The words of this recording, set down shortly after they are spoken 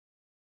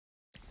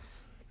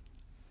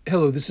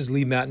Hello, this is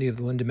Lee Matney of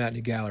the Linda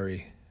Matney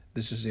Gallery.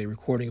 This is a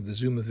recording of the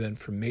Zoom event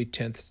from May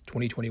 10th,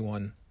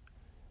 2021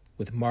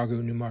 with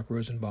Margo Newmark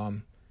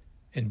Rosenbaum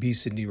and B.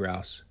 Sidney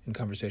Rouse in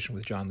conversation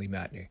with John Lee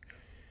Matney.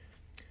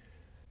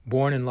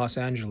 Born in Los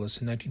Angeles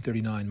in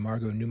 1939,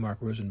 Margo Newmark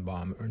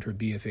Rosenbaum earned her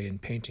BFA in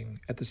painting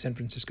at the San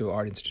Francisco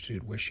Art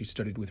Institute, where she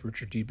studied with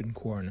Richard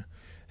Diebenkorn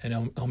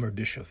and Elmer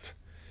Bischoff.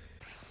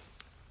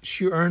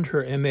 She earned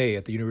her MA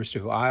at the University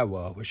of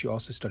Iowa, where she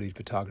also studied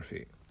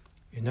photography.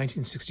 In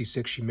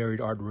 1966, she married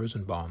Art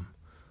Rosenbaum,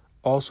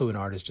 also an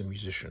artist and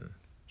musician.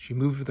 She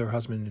moved with her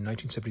husband in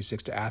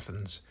 1976 to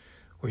Athens,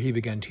 where he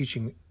began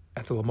teaching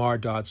at the Lamar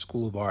Dodd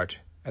School of Art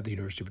at the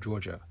University of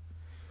Georgia.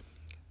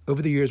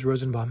 Over the years,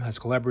 Rosenbaum has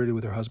collaborated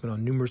with her husband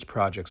on numerous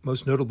projects,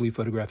 most notably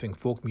photographing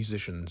folk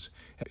musicians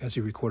as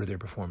he recorded their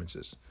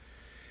performances.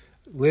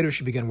 Later,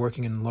 she began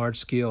working in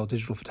large-scale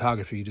digital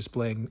photography,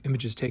 displaying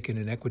images taken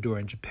in Ecuador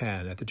and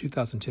Japan at the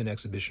 2010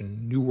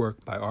 exhibition New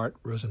Work by Art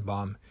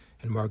Rosenbaum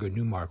and Margo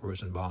Newmark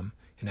Rosenbaum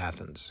in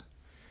Athens.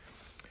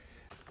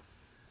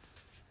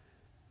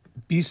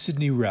 B.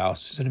 Sidney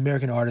Rouse is an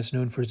American artist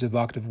known for his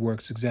evocative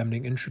works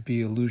examining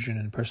entropy, illusion,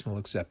 and personal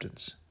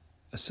acceptance.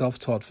 A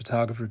self-taught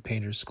photographer,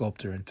 painter,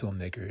 sculptor, and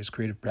filmmaker, his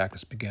creative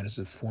practice began as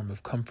a form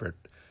of comfort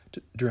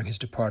during his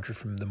departure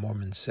from the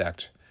Mormon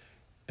sect,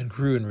 and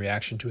grew in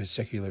reaction to his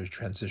secular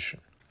transition.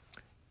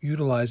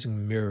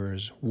 Utilizing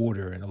mirrors,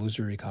 water, and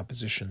illusory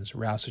compositions,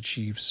 Rouse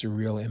achieved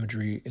surreal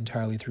imagery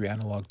entirely through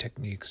analog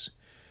techniques,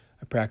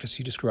 a practice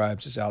he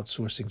describes as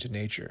outsourcing to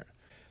nature.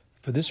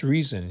 For this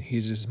reason, he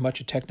is as much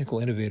a technical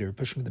innovator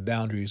pushing the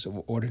boundaries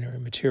of ordinary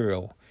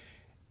material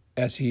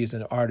as he is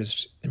an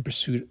artist in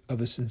pursuit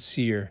of a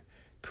sincere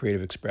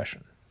creative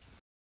expression.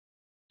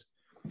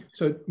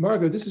 So,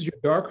 Margo, this is your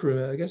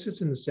darkroom. I guess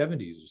it's in the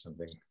 70s or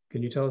something.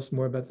 Can you tell us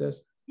more about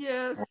this?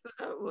 Yes,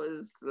 that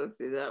was,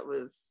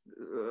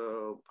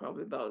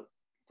 probably about,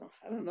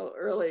 I don't know,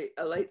 late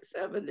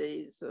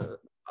 70s.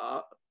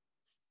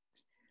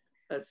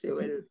 Let's see,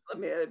 it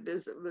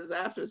was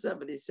after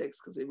 76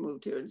 because we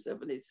moved here in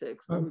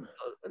 76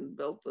 and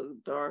built a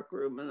dark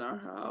room in our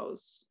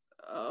house.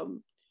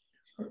 And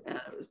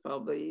it was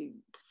probably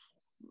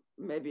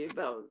maybe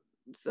about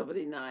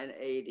 79,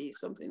 80,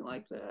 something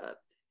like that.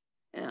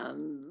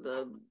 And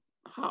the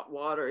hot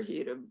water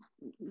heater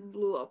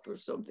blew up or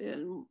something,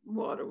 and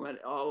water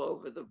went all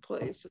over the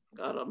place. It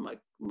got on my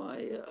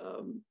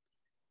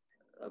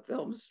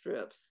film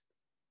strips,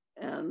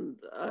 and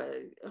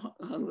I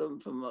hung them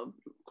from a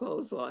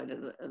clothesline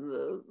in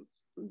the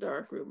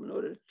dark room in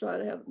order to try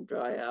to have them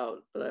dry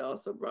out. But I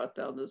also brought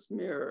down this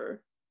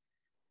mirror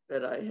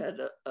that I had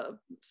a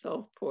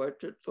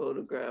self-portrait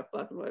photograph,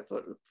 black and white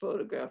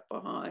photograph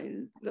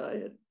behind, that I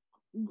had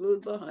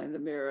glued behind the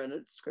mirror, and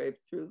it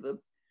scraped through the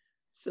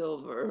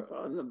silver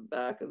on the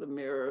back of the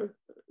mirror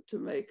to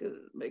make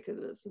it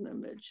as an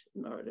image,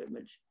 an art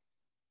image.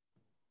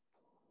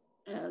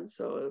 And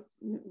so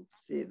you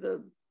see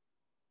the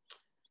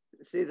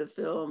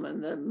film,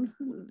 and then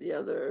the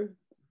other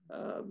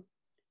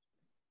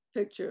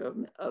picture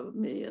of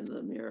me in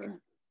the mirror.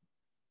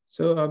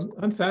 So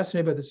I'm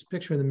fascinated by this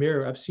picture in the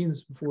mirror. I've seen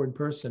this before in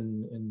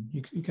person, and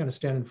you kind of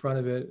stand in front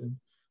of it, and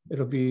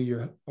it'll be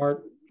your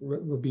art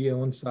will be on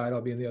one side,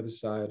 I'll be on the other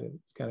side, and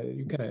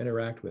you kind of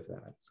interact with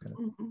that. It's kind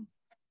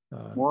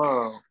of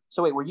whoa.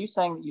 So wait, were you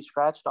saying that you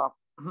scratched off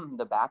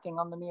the backing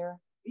on the mirror?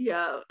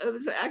 Yeah, it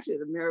was actually,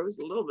 the mirror was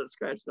a little bit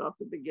scratched off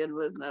to begin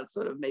with, and that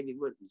sort of maybe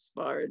what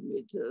inspired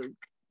me to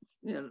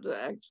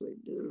actually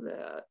do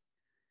that.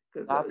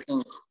 That's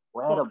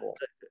incredible.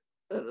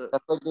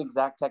 That's like the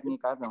exact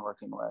technique I've been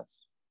working with.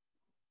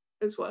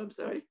 It's what? I'm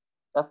sorry?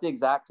 That's the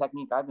exact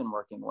technique I've been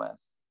working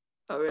with.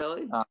 Oh,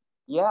 really?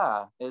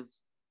 Yeah,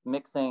 is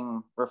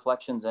mixing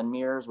reflections in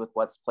mirrors with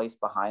what's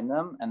placed behind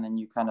them, and then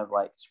you kind of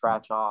like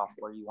scratch off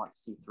where you want to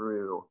see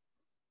through,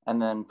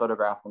 and then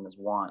photograph them as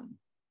one.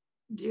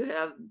 Do you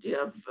have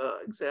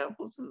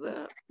examples of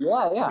that?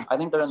 Yeah. I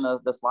think they're in the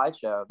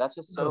slideshow. That's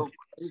just so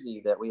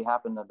crazy that we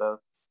happen to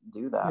both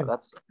do that. Yeah.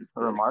 That's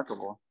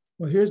remarkable.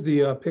 Well, here's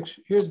the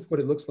picture. Here's what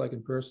it looks like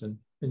in person,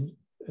 and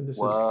this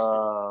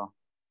Whoa.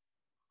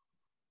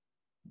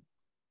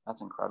 That's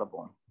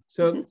incredible.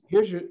 So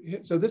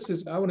this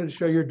is, I wanted to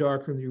show your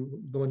darkroom,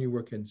 the one you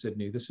work in,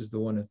 Sydney. This is the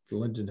one at the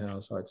Linden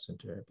House Art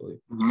Center, I believe.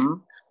 Mm-hmm.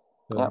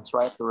 So, yeah, it's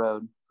right up the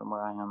road from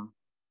where I am.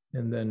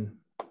 And then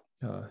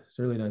it's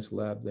a really nice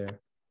lab there.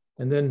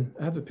 And then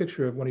I have a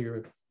picture of one of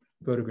your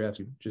photographs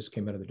that just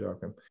came out of the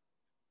darkroom.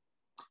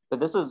 But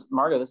this is,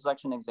 Margo, this is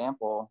actually an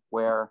example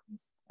where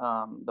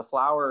the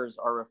flowers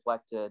are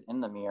reflected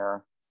in the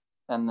mirror.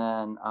 And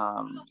then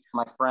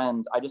my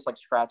friend, I just like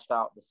scratched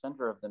out the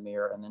center of the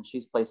mirror, and then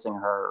she's placing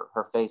her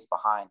face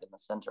behind in the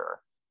center.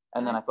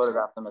 And then I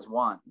photographed them as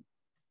one.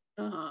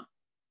 Uh-huh.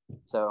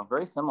 So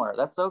very similar.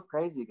 That's so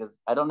crazy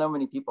because I don't know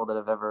many people that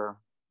have ever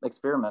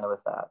experimented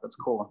with that. That's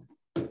cool.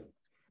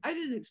 I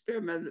didn't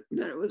experiment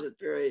with it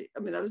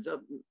that was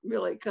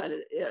really kind of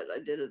it. I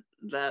did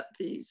that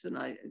piece, and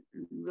I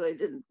really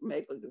didn't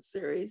make like a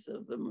series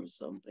of them or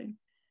something.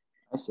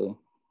 I see.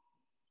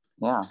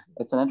 Yeah,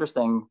 it has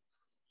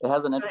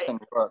an interesting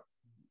look.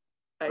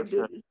 I do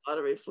sure. use a lot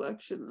of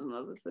reflection and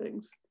other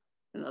things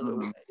in other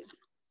ways.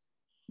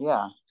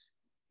 Yeah.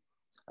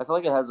 I feel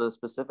like it has a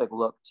specific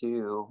look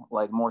too,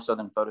 like more so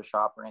than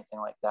Photoshop or anything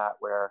like that,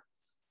 where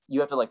you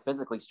have to like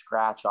physically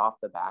scratch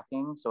off the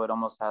backing. So it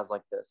almost has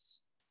like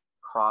this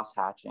cross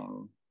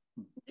hatching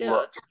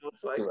look to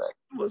it.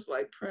 Almost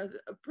like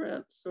a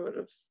print sort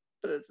of,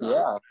 but it's not.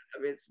 Yeah.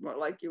 I mean, it's more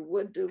like you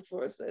would do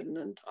for say an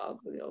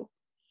intaglio.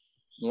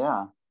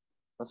 Yeah.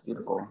 That's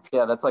beautiful.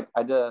 Yeah, that's like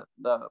I did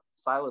the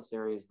Silo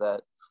series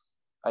that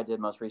I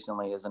did most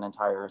recently is an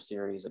entire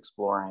series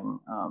exploring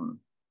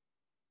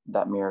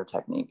that mirror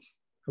technique.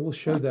 I will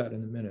show that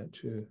in a minute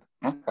too.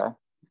 Okay,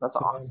 that's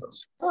awesome.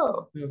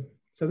 Oh,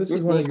 so this you're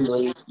is one of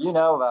your, you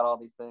know about all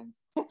these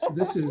things. So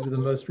this is the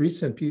most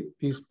recent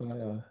piece by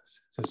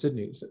so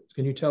Sidney. So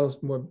can you tell us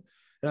more?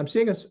 And I'm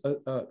seeing a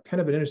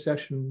kind of an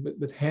intersection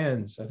with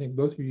hands. I think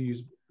both of you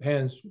use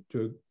hands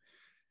to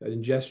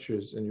in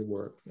gestures in your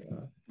work.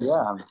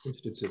 Yeah.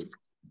 Institute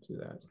to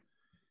that.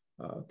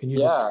 Can you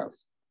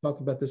just talk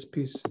about this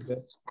piece a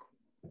bit?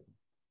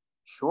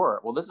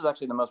 Sure. Well, this is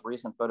actually the most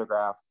recent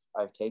photograph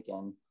I've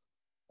taken,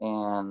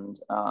 and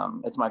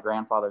it's my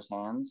grandfather's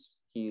hands.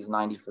 He's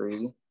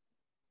 93,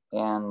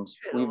 and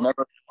we've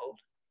never.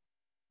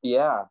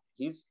 Yeah,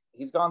 he's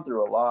gone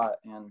through a lot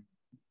and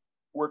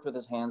worked with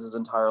his hands his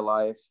entire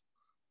life,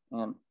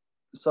 and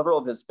several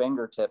of his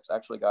fingertips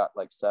actually got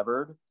like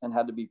severed and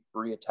had to be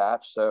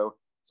reattached. So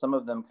some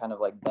of them kind of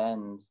like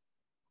bend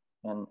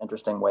in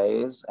interesting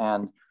ways.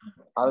 And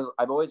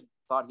I've always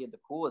thought he had the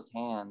coolest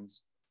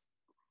hands.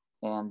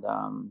 And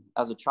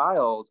as a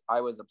child,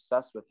 I was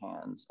obsessed with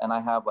hands, and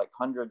I have like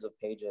hundreds of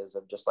pages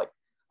of just like,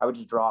 I would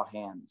just draw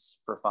hands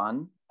for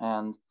fun.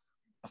 And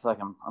I feel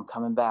like I'm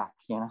coming back,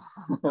 you know,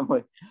 I'm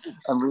like,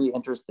 I'm really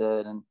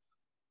interested. And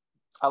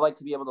I like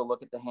to be able to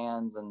look at the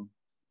hands and,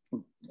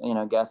 you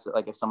know, guess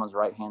like if someone's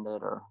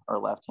right-handed or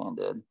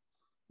left-handed.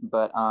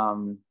 But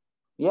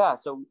yeah,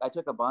 so I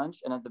took a bunch,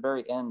 and at the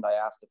very end, I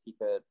asked if he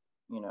could,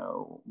 you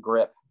know,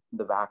 grip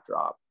the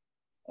backdrop.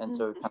 And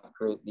so kind of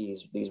create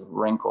these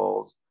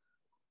wrinkles.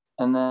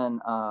 And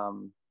then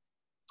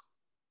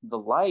the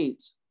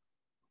light,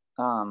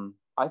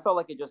 I felt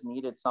like it just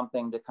needed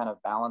something to kind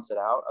of balance it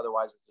out.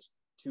 Otherwise, it's just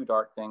two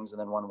dark things and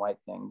then one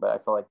white thing. But I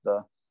feel like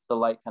the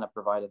light kind of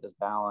provided this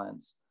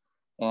balance.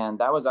 And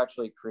that was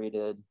actually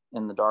created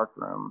in the dark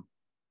room.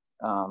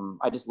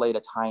 I just laid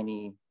a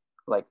tiny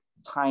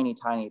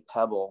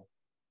pebble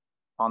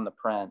on the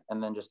print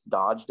and then just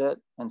dodged it.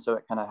 And so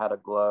it kind of had a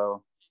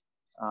glow.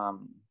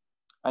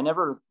 I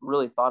never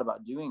really thought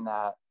about doing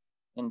that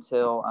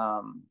until,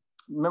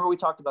 remember we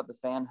talked about the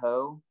Fan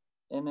Ho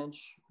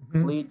image?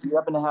 Lee, do you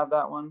happen to have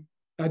that one?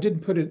 I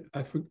didn't put it,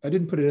 I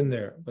didn't put it in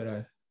there,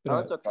 but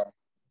it's okay.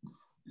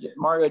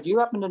 Margo, do you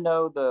happen to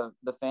know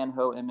the Fan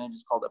Ho image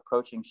is called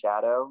Approaching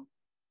Shadow?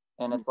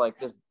 And it's like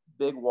this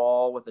big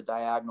wall with a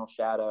diagonal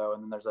shadow,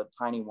 and then there's a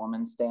tiny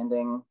woman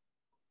standing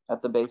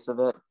at the base of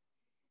it.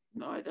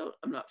 No, I don't.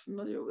 I'm not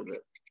familiar with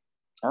it.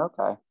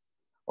 Okay.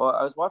 Well,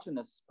 I was watching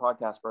this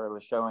podcast where it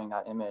was showing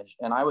that image,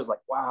 and I was like,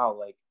 wow,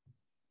 like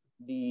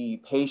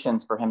the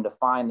patience for him to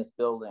find this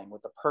building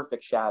with a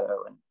perfect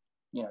shadow and,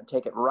 you know,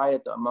 take it right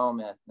at the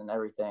moment and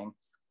everything.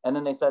 And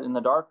then they said in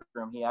the dark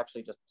room, he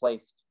actually just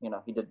placed, you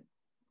know, he did.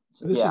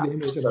 So this is the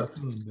image of my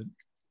phone. But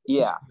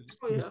yeah.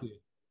 Oh, yeah.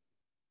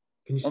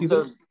 Can you see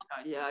this?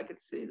 Yeah, I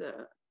could see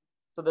that.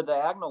 So the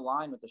diagonal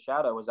line with the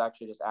shadow was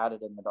actually just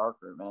added in the dark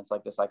room, and it's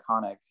like this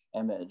iconic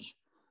image.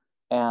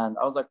 And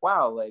I was like,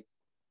 wow, like,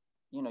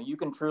 you know, you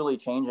can truly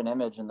change an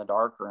image in the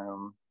dark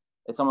room.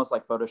 It's almost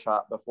like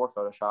Photoshop before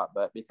Photoshop,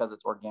 but because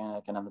it's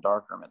organic and in the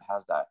dark room, it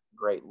has that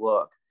great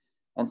look.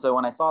 And so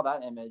when I saw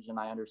that image and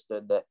I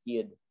understood that he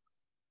had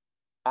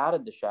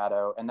added the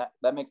shadow, and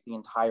that makes the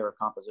entire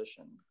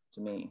composition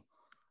to me,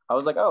 I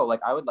was like, oh,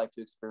 like I would like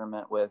to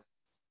experiment with,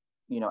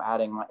 you know,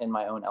 adding in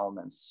my own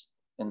elements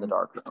in the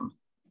dark room.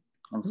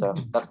 And so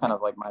that's kind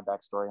of like my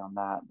backstory on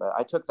that. But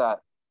I took that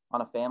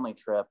on a family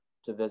trip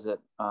to visit.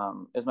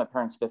 It was my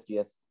parents'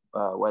 50th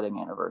wedding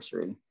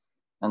anniversary.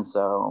 And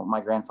so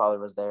my grandfather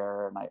was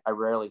there, and I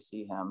rarely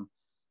see him.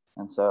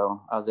 And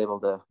so I was able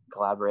to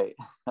collaborate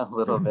a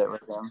little bit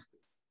with him.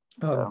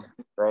 So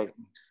it's great.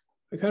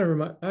 I kind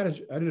of I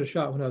did a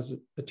shot when I was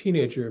a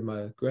teenager in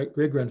my great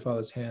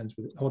grandfather's hands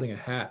with holding a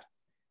hat,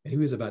 and he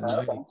was about 90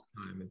 at the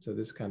time. And so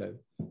this kind of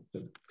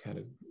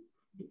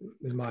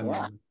in my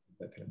mind.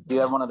 That kind of Do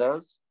you have one of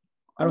those?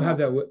 I don't have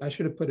that. I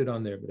should have put it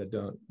on there, but I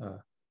don't.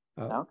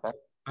 Okay.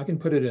 I can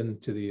put it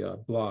into the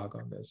blog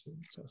on this.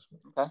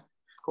 Okay,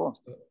 cool.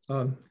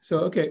 So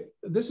okay,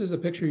 this is a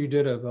picture you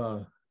did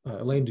of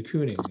Elaine de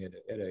Kooning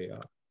at a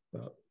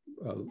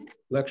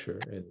lecture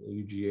in the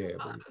UGA.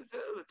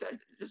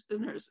 Just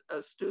in her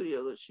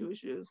studio that she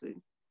was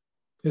using.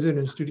 Is it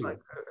in a studio?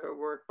 Like her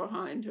work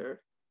behind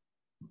her.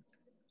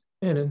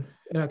 And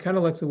I kind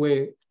of like the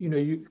way, you know,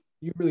 you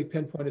really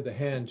pinpointed the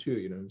hand too.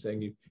 You know what I'm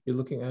saying? You're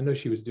looking. I know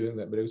she was doing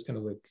that, but it was kind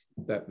of like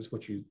that was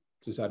what you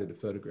decided to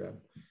photograph.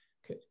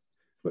 Okay,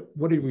 but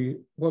what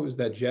was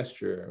that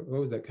gesture? What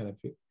was that kind of?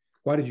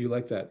 Why did you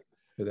like that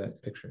for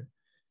that picture?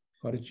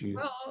 How did you?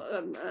 Well,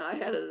 I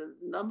had a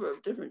number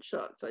of different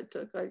shots I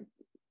took. I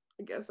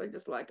guess I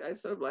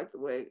sort of like the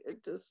way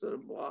it just sort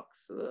of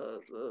blocks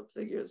the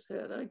figure's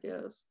head, I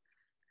guess.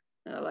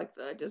 And I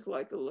just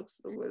like the looks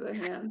of the way the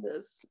hand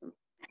is.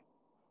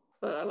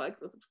 But I like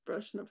the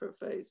expression of her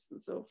face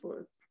and so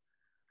forth.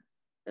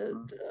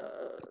 And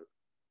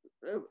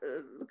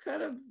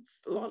kind of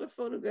a lot of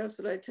photographs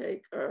that I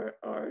take are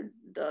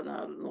done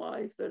out in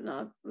life. And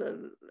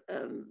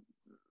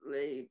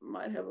they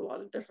might have a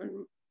lot of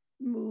different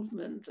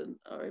movement and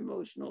or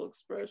emotional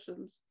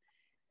expressions.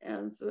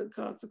 And so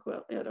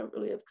consequently, I don't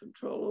really have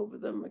control over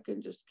them. I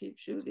can just keep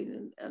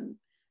shooting and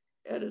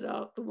edit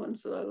out the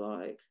ones that I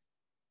like.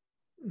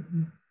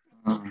 Mm-hmm.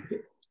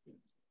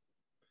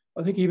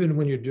 I think even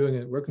when you're doing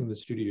it, working in the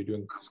studio, you're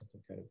doing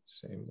something kind of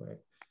the same way,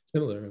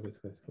 similar with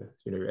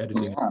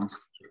editing. Yeah.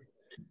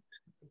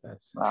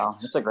 Wow,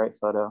 that's a great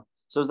photo.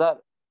 So is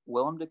that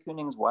Willem de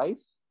Kooning's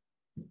wife?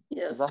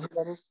 Yes. Is that who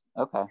that is?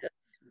 Okay. Yes.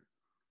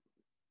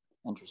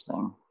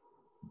 Interesting.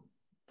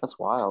 That's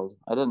wild.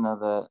 I didn't know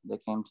that they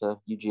came to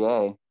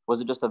UGA.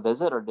 Was it just a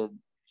visit, or did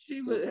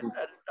she had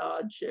a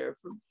Dodd chair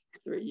for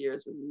 3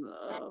 years in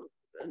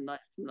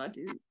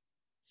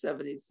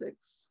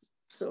 1976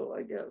 till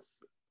I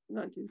guess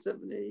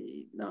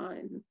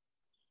 1979.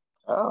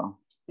 Oh,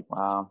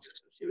 wow.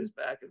 She was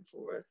back and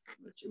forth,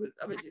 but she was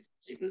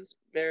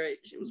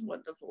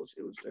wonderful.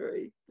 She was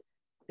very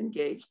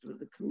engaged with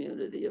the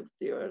community of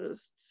the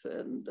artists,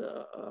 and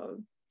it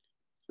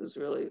was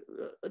really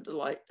a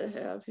delight to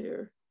have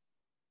here.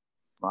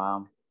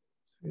 Wow.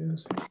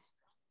 Yes.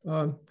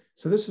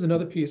 So this is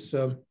another piece.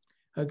 I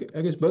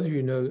guess both of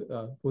you know.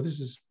 Well, this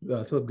is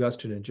Philip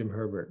Guston and Jim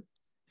Herbert,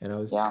 and I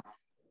was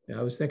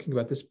thinking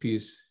about this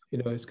piece.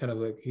 It's kind of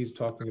like he's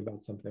talking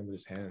about something with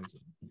his hands.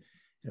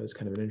 It was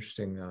kind of an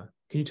interesting.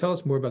 Can you tell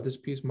us more about this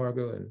piece,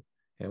 Margo,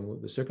 and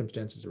what the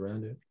circumstances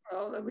around it?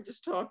 Well, they were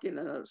just talking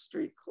in a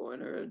street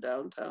corner in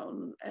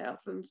downtown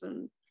Athens,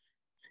 and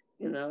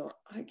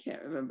I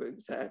can't remember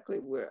exactly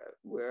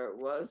where it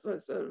was. I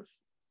sort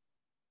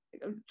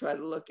of try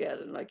to look at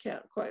it, and I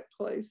can't quite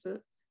place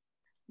it.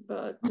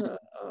 But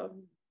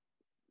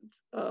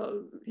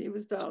he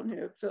was down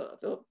here.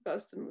 Philip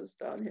Guston was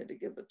down here to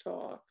give a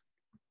talk.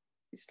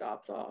 He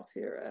stopped off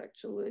here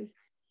actually,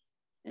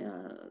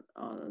 and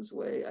on his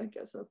way, I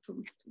guess, up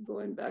from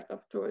going back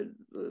up toward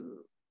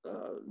the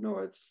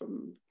north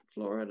from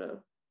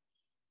Florida,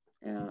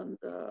 and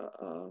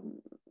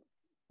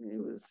he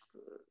was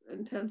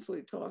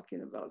intensely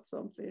talking about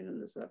something,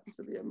 and this happens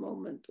to be a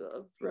moment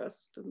of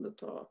rest in the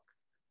talk.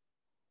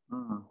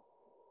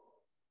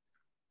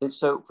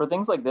 So for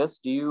things like this,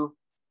 do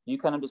you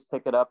kind of just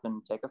pick it up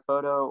and take a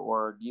photo,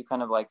 or do you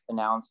kind of like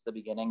announce at the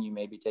beginning you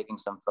may be taking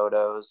some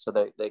photos so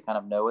that they kind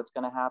of know what's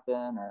going to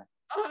happen? Or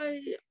I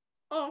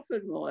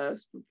often will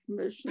ask for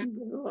permission,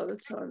 but a lot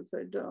of times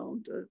I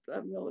don't.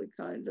 I'm really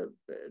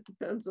it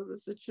depends on the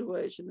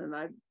situation, and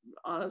I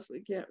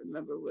honestly can't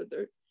remember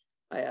whether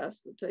I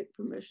asked to take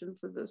permission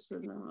for this or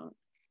not.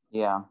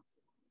 Yeah,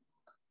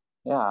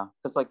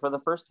 because like for the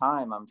first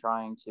time, I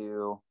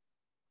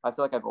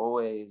feel like I've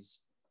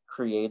always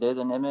created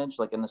an image.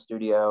 Like in the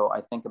studio, I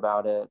think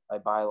about it, I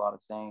buy a lot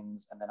of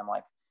things, and then I'm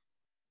like,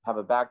 have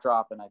a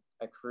backdrop, and I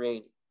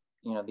create,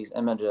 these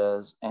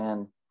images.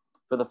 And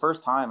for the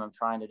first time, I'm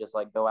trying to just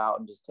like go out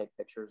and just take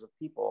pictures of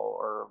people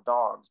or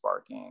dogs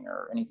barking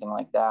or anything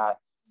like that.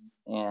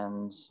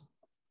 And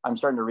I'm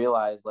starting to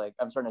realize, like,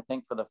 I'm starting to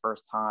think for the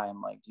first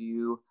time, like, do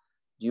you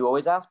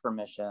always ask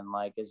permission?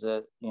 Like, is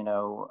it,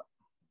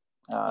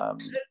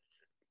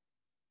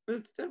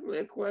 it's definitely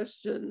a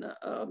question.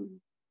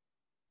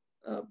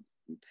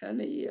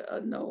 Penny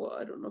Noah,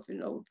 I don't know if you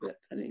know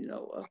Penny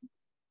Noah,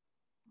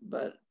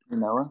 but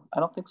Noah? I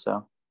don't think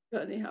so.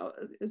 Anyhow,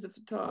 is a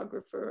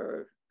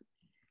photographer.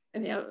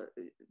 Anyhow,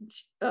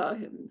 it's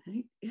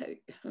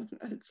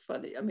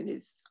funny. I mean,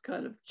 he's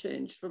kind of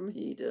changed from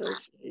he to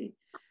she.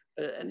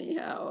 But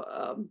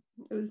anyhow,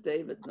 it was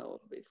David Noah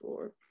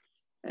before,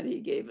 and he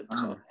gave a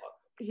talk.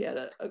 He had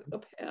a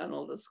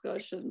panel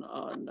discussion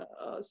on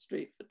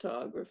street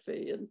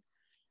photography and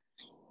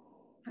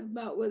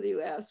about whether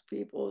you ask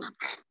people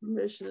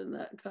permission and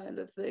that kind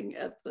of thing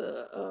at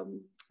the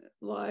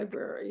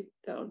library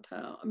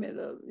downtown. I mean,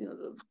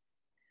 the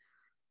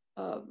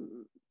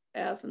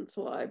Athens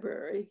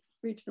library,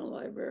 regional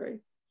library,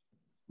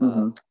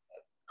 a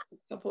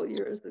couple of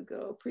years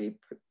ago,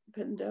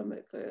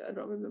 pre-pandemic. I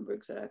don't remember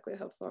exactly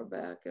how far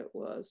back it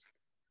was,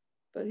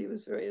 but he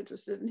was very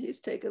interested, and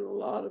he's taken a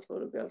lot of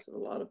photographs of a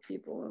lot of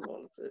people in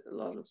a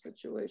lot of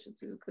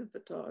situations. He's a good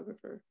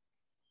photographer.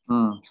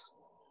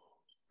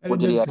 Well,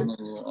 did he have any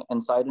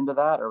insight into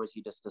that, or was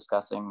he just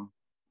discussing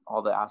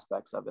all the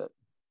aspects of it?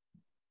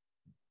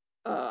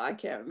 I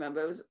can't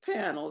remember. It was a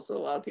panel, so a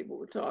lot of people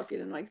were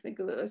talking, and I think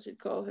that I should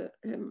call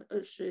him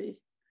or she.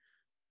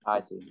 I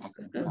see.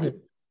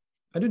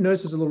 I did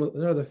notice there's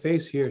another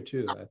face here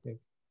too. I think.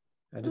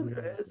 I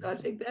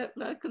think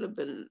that could have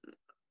been.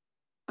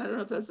 I don't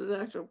know if that's an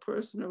actual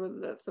person or whether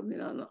that's something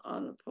on a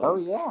post. Oh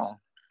yeah,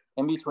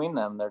 in between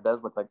them, there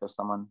does look like there's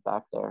someone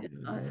back there.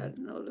 Yeah, I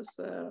hadn't noticed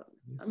that.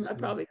 I mean, I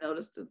probably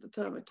noticed it at the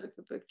time I took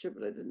the picture,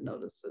 but I didn't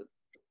notice it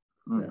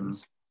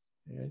since.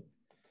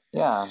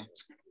 Yeah.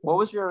 What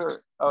was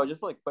your, oh,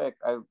 just really quick,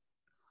 I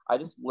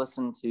just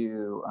listened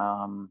to,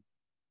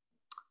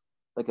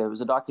 like it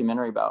was a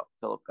documentary about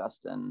Philip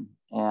Guston,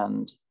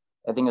 and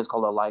I think it was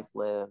called A Life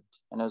Lived,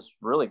 and it was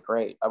really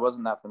great. I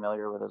wasn't that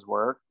familiar with his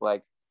work.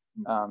 Like,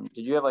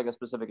 did you have like a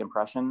specific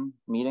impression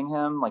meeting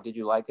him? Like, did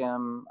you like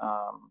him?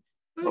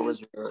 What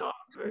was your...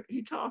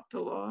 He talked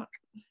a lot.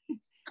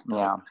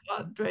 Yeah. A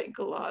lot, drank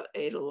a lot,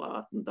 ate a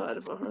lot, and died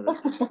of a heart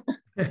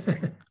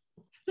attack.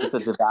 Just a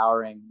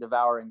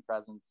devouring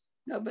presence.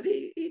 No, but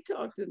he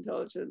talked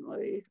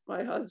intelligently.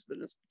 My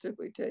husband is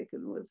particularly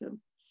taken with him.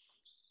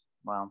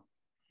 Wow.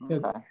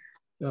 Okay.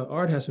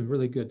 Art has some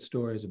really good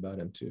stories about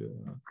him too,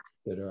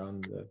 that are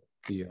on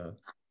the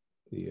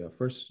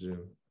first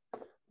Zoom.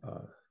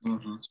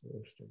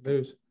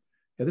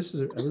 This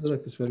is I really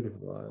like this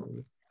photograph a lot. I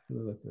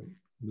really like the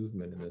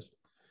movement in this.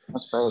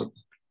 That's great.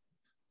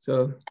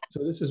 So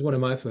this is one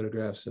of my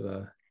photographs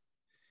of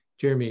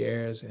Jeremy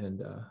Ayres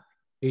and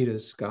Ada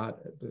Scott.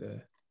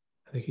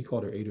 I think he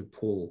called her Ada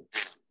Poole,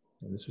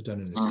 and this was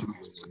done in a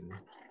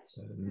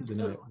studio in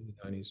the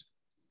 90s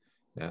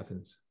in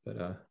Athens. But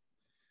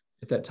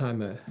at that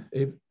time,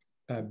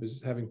 I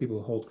was having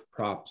people hold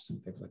props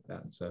and things like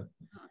that. So,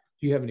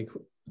 do you have any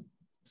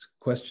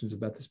questions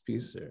about this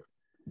piece? Or?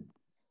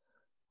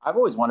 I've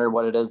always wondered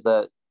what it is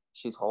that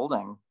she's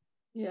holding.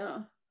 Yeah,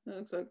 it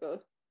looks like a...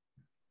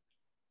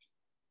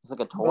 It's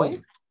like a toy?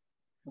 Oh,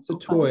 it's a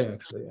toy,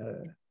 actually.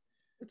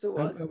 It's a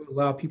what? I would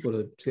allow people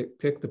to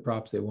pick the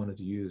props they wanted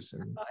to use.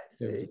 And I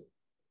see.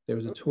 There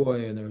was a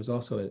toy, and there was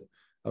also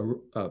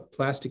a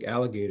plastic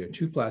alligator,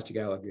 2 plastic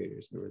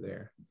alligators that were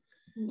there.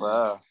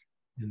 Wow.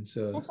 And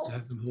so I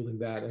have them holding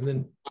that. And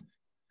then,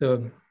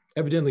 so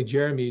evidently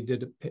Jeremy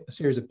did a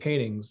series of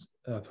paintings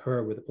of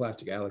her with the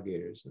plastic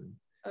alligators. And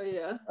oh,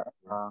 yeah.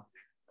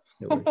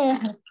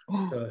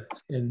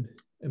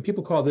 And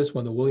people call this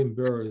one the William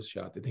Burroughs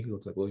shot. They think he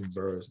looks like William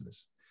Burroughs in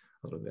this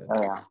a little bit.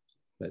 Oh, yeah.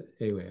 But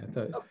anyway, I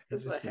thought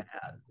it's a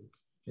hat.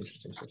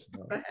 Interesting.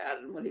 The hat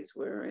and what he's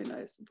wearing,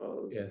 I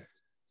suppose. Yeah.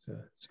 So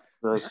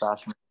really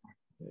fashion.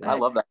 I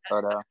love that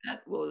photo.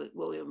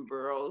 William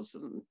Burroughs,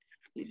 and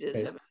he did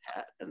have a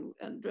hat and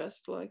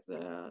dressed like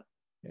that.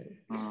 Yeah.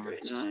 Very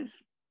nice.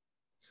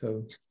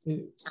 So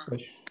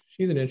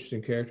she's an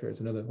interesting character. It's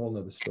whole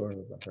nother story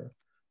about her.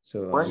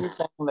 So weren't you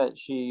saying that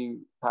she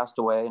passed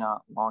away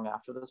not long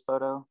after this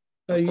photo?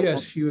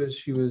 Yes, she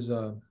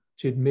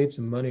had made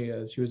some money.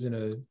 She was in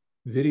a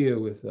video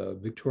with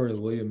Victoria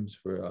Williams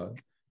for a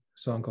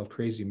song called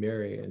Crazy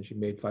Mary, and she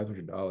made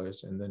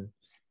 $500, and then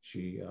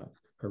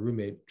her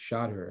roommate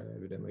shot her,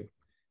 evidently.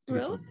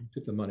 Really?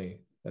 Took the money.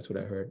 That's what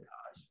I heard.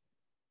 Gosh.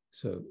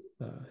 So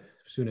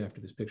soon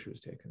after this picture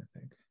was taken, I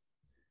think.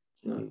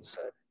 Nice.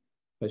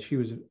 But she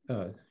was,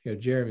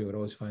 Jeremy would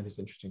always find these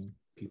interesting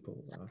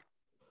people,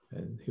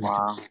 and he was.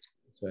 Wow.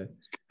 So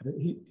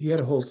he had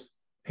a whole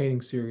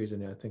painting series,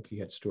 and I think he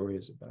had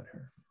stories about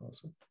her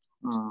also.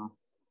 So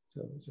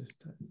it was just.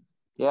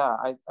 Yeah,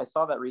 I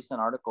saw that recent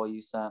article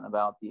you sent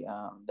about the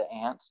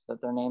ant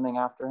that they're naming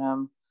after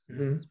him.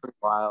 It's pretty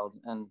wild.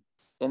 And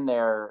in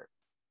there,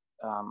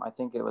 I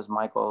think it was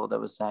Michael that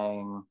was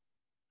saying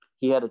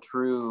he had a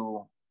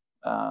true,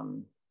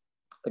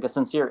 like a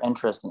sincere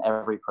interest in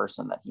every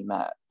person that he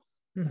met.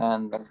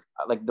 And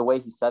like the way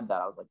he said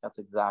that, I was like, that's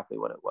exactly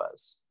what it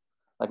was.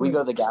 Like we go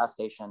to the gas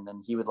station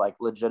and he would like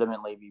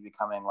legitimately be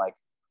becoming like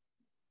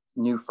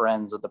new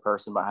friends with the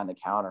person behind the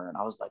counter. And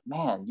I was like,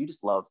 man, you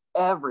just love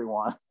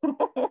everyone.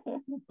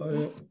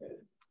 It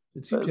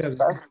seems to have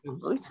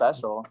really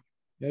special.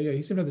 Yeah,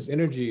 he seemed to have this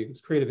energy,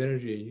 this creative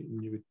energy,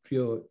 and you would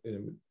feel it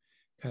would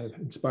kind of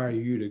inspire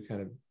you to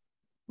kind of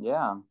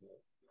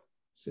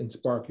and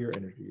spark your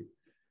energy.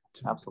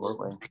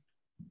 Absolutely.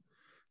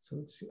 So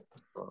let's see.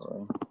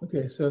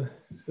 Okay, so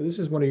this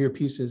is one of your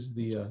pieces,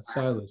 the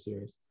Silo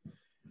series,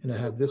 and I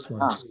have this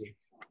one,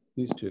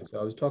 these two. So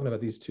I was talking about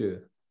these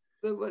two.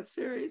 The what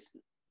series?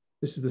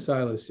 This is the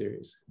Silo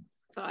series.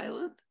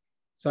 Silent?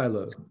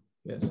 Silo,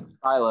 yes.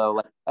 Silo,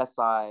 like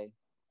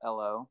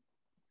SILO.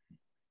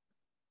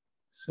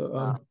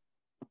 So,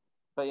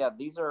 but yeah,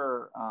 these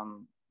are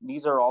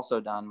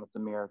also done with the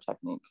mirror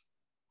technique,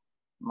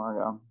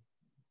 Margo.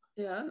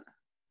 Yeah.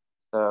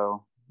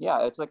 So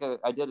yeah, it's like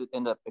I did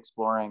end up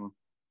exploring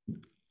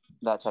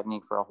that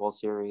technique for a whole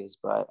series,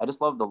 but I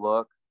just love the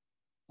look.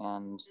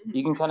 And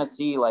you can kind of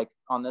see like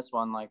on this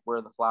one, like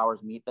where the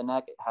flowers meet the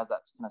neck, it has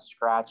that kind of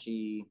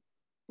scratchy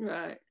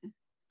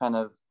kind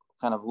of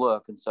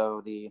look. And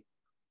so the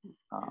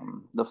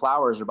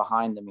flowers are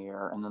behind the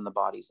mirror and then the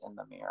body's in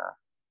the mirror.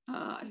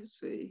 I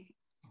see.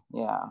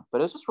 Yeah, but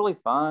it was just really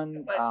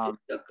fun.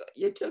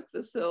 You took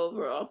the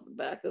silver off the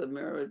back of the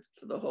mirror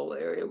for the whole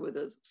area where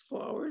those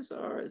flowers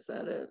are. Is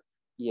that it?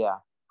 Yeah.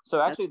 So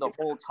actually the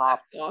whole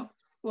top.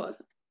 What?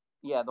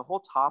 Yeah, the whole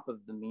top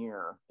of the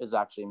mirror is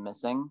actually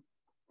missing.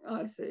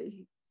 I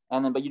see.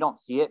 And then, but you don't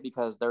see it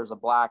because there's a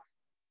black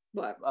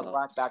a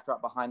black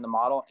backdrop behind the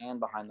model and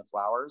behind the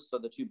flowers. So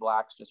the two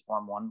blacks just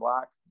form one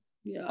black.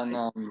 Yeah. And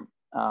then,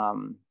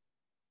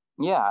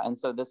 yeah. And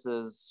so this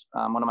is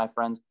one of my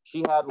friends.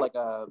 She had like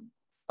a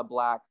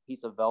black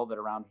piece of velvet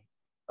around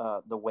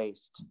the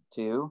waist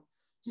too,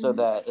 so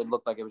that it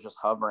looked like it was just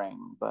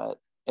hovering. But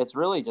it's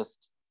really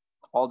just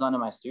all done in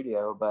my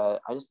studio.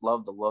 But I just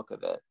love the look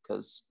of it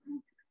because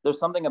there's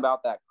something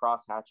about that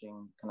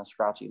cross-hatching kind of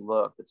scratchy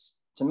look that's,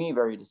 to me,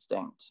 very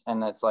distinct.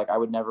 And it's like I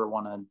would never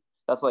want to.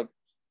 That's like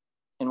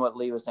in what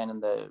Lee was saying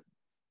in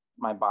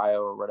my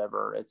bio or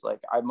whatever. It's like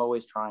I'm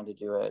always trying to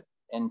do it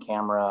in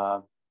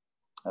camera,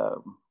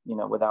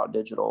 without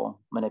digital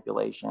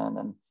manipulation,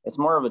 and it's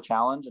more of a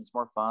challenge. It's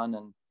more fun,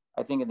 and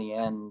I think in the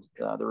end,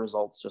 the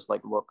results just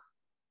like look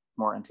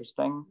more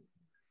interesting.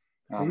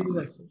 I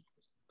really like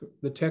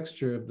the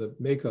texture of the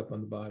makeup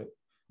on the body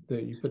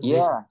that you put.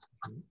 Yeah.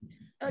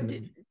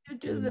 Did you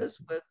do this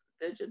with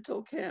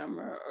digital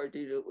camera or do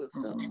you do it with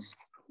film?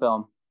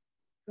 Film.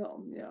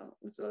 Film, yeah.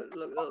 So it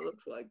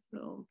looks like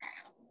film.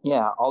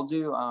 Yeah,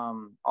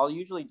 I'll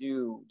usually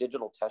do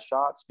digital test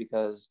shots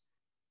because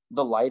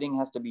the lighting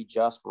has to be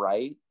just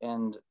right,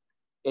 and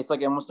it's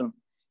like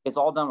it's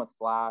all done with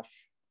flash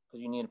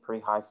because you need a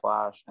pretty high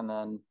flash, and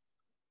then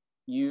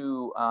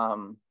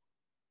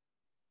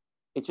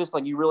it's just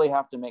like you really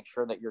have to make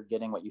sure that you're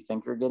getting what you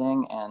think you're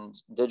getting, and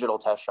digital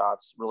test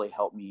shots really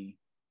help me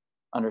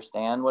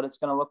understand what it's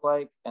going to look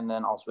like, and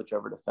then I'll switch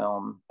over to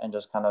film and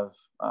just kind of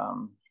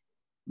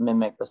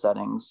mimic the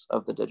settings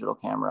of the digital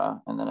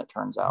camera, and then it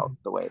turns out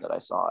the way that I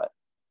saw it.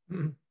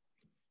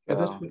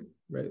 Yeah,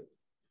 right.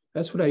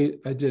 That's what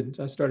I did.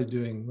 I started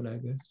doing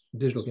when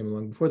digital came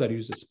along. Before that, I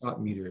used a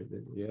spot meter.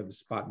 You have a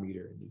spot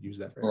meter, and you use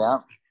that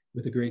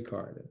with a great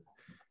card.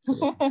 So,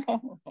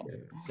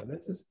 so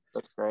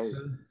that's great.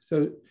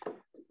 So,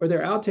 are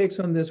there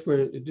outtakes on this where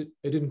it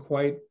didn't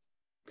quite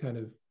kind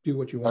of do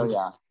what you wanted?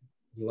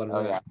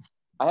 Oh yeah.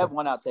 I have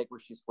one outtake where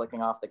she's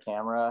flicking off the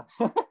camera,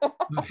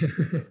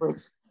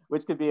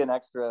 which could be an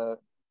extra.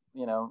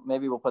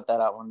 Maybe we'll put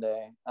that out one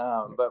day.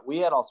 But we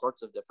had all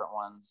sorts of different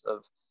ones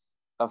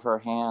of her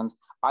hands.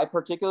 I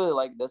particularly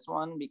like this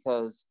one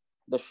because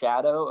the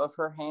shadow of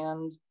her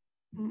hand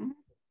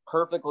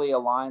perfectly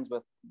aligns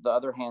with the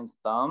other hand's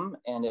thumb,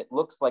 and it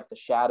looks like the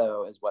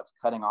shadow is what's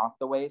cutting off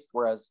the waist,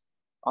 whereas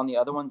on the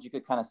other ones you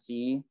could kind of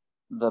see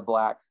the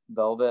black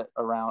velvet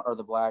around, or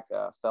the black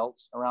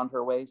felt around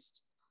her waist.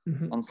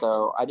 And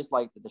so I just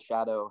like that the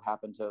shadow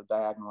happened to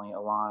diagonally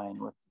align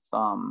with the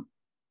thumb.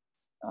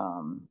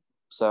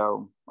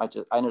 So I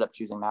ended up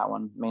choosing that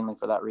one mainly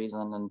for that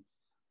reason. And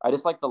I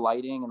just like the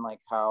lighting and like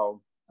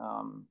how,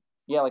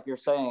 like you're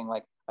saying,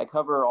 like I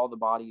cover all the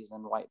bodies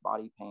in white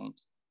body paint,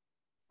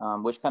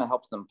 which kind of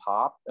helps them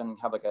pop and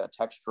have like a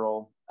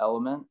textural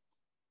element.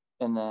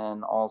 And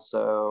then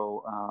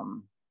also,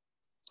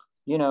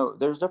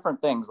 there's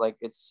different things like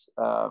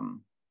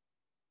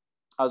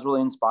I was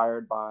really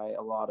inspired by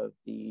a lot of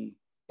the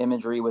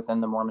imagery within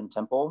the Mormon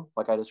temple,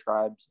 like I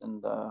described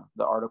in the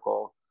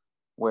article,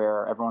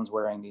 where everyone's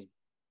wearing these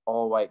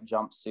all white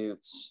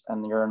jumpsuits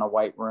and you're in a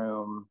white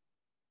room.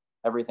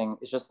 Everything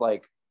is just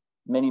like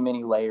many,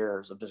 many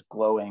layers of just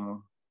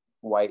glowing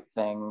white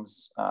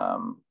things,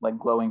 like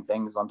glowing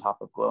things on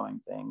top of glowing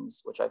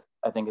things, which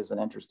I think is an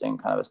interesting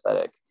kind of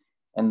aesthetic.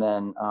 And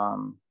then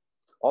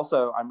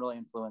also I'm really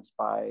influenced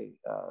by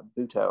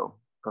Buto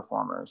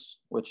performers,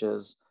 which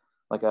is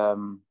like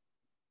kind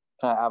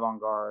of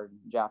avant-garde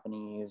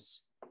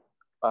Japanese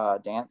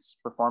dance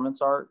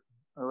performance art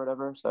or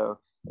whatever. So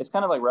it's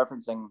kind of like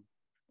referencing,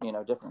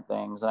 different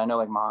things. And I know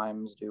like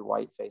mimes do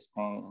white face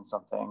paint and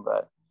something,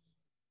 but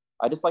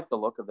I just like the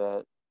look of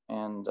it.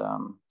 And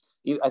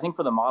I think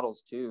for the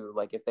models too,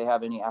 like if they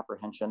have any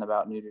apprehension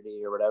about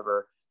nudity or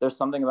whatever, there's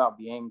something about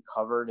being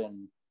covered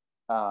in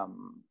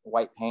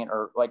white paint,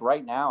 or like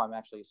right now I'm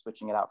actually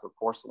switching it out for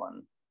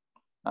porcelain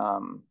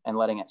and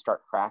letting it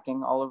start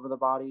cracking all over the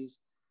bodies.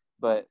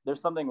 But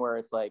there's something where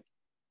it's like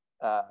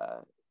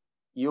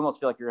you almost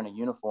feel like you're in a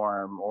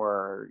uniform,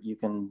 or you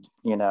can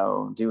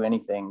do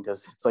anything,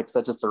 because it's like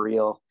such a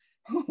surreal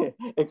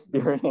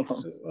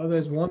experience. Well,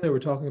 there's one they were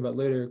talking about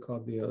later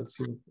called let's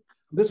see,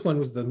 this one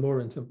was the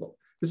Mormon temple.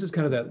 This is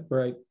kind of that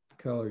bright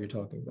color you're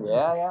talking about.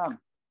 Yeah,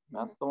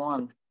 that's the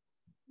one.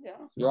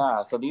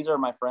 Yeah, so these are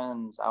my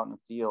friends out in the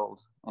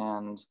field,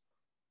 and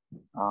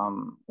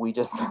we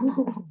just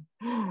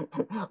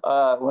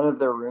one of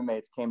their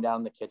roommates came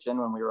down in the kitchen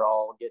when we were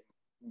all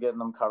getting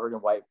them covered in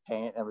white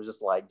paint, and was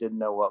just like didn't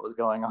know what was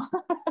going on.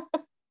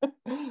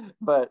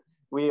 But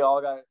we all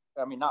got,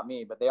 not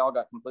me, but they all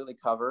got completely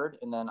covered,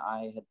 and then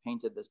I had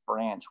painted this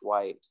branch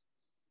white,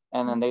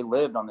 and then they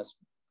lived on this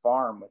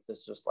farm with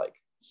this just like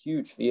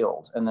huge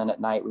field. And then at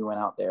night we went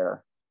out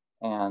there,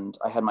 and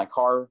I had my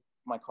car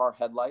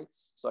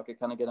headlights so I could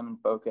kind of get them in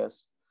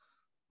focus,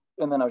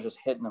 and then I was just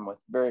hitting them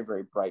with very,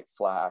 very bright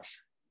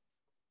flash.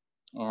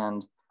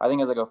 And I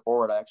think as I go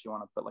forward, I actually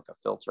want to put like a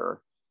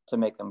filter to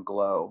make them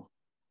glow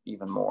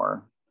even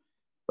more.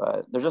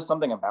 But there's just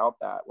something about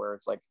that where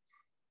it's like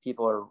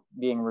people are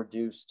being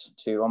reduced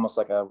to almost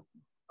like a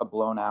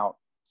blown out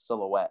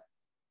silhouette.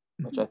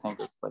 which I think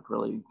is like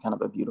really kind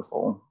of a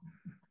beautiful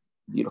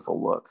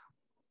look.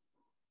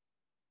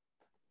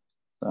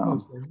 So,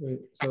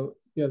 so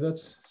yeah,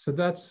 that's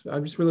I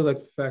just really like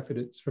the fact that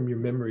it's from your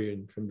memory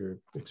and from your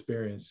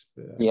experience.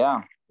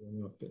 Yeah,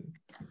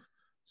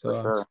 so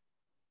for sure.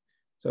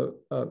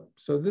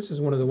 So this is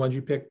one of the ones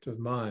you picked of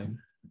mine.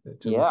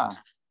 Yeah.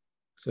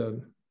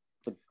 So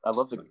I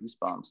love the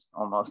goosebumps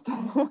almost.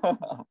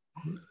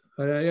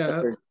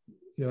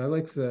 Yeah, I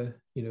like the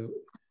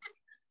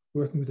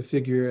working with the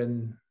figure,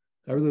 and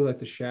I really like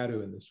the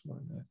shadow in this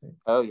one. I think.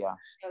 Oh yeah.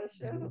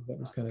 That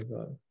was kind of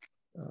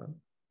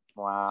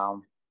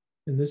wow.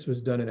 And this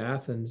was done in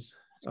Athens.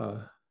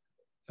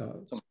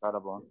 It's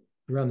incredible.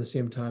 Around the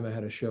same time I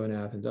had a show in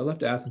Athens. I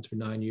left Athens for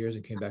 9 years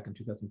and came back in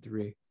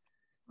 2003.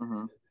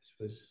 Mm-hmm. This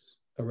was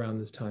around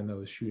this time I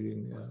was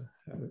shooting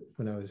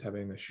when I was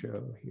having a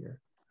show here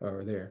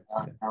or there.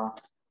 Yeah.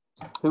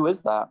 Who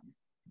is that?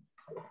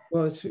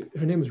 Well,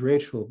 her name was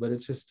Rachel, but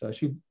it's just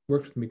she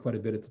worked with me quite a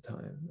bit at the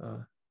time.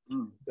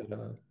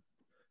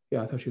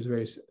 Yeah, I thought she was a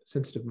very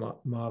sensitive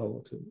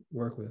model to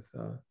work with.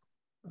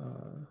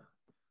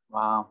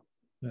 Wow.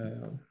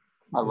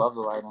 I love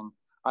the lighting.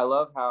 I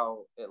love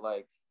how it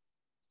like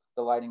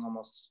the lighting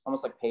almost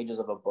like pages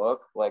of a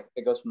book. Like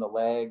it goes from the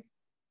leg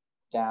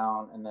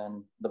down and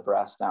then the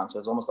breast down. So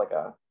it's almost like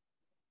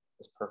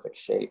this perfect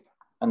shape.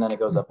 And then it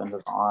goes up into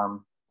the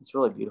arm. It's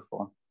really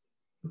beautiful.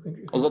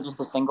 Is it just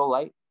a single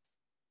light?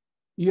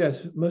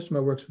 Yes, most of my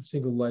work's with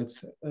single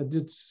lights.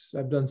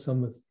 I've done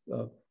some with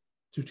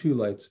two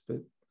lights, but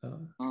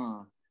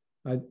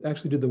I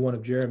actually did the one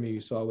of Jeremy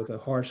you saw with a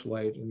harsh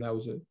light, and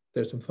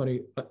there's some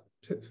funny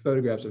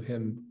photographs of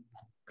him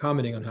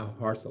commenting on how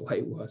harsh the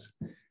light was.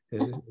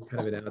 It's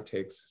kind of an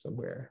outtakes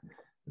somewhere.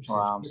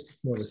 Wow.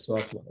 More of a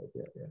soft light.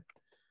 Yeah.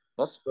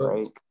 That's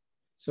great.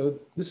 So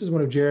this is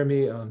one of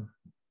Jeremy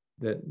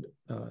that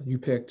you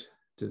picked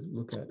to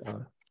look at.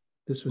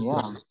 This was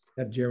done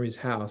at Jeremy's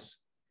house,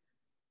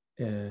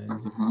 and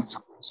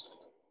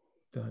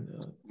done.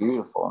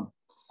 Beautiful.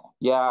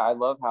 Yeah, I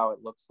love how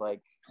it looks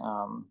like.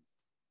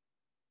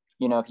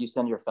 If you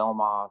send your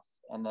film off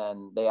and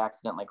then they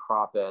accidentally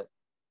crop it,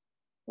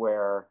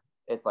 where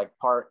it's like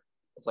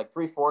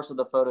 3/4 of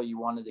the photo you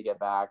wanted to get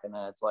back, and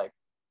then it's like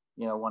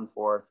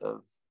 1/4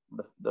 of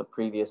the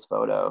previous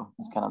photo.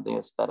 Is kind of the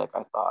aesthetic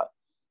I thought.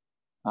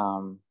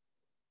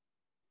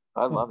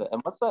 I love it.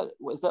 And what's that?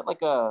 Is that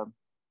like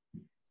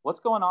what's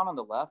going on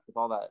the left with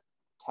all that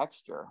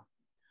texture?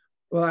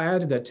 Well, I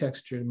added that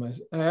texture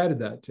I added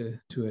that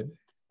to it.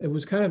 It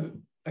was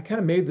I kind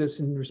of made this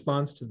in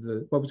response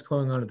to what was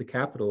going on at the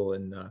Capitol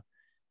in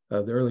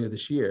earlier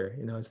this year.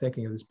 I was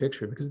thinking of this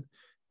picture because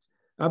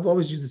I've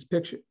always used this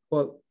picture.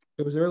 Well,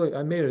 it was early.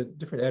 I made a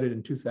different edit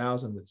in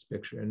 2000 with this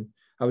picture, and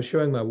I was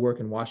showing my work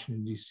in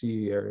Washington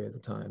D.C. area at the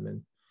time,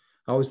 and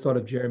I always thought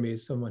of Jeremy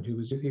as someone who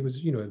was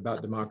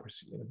about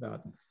democracy and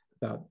about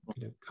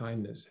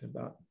kindness and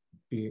about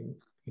being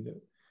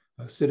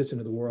a citizen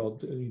of the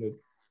world.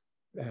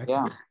 Accurate.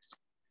 Yeah.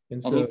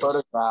 And he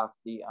photographed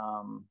the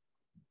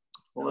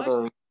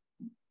what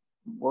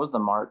was the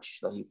march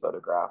that he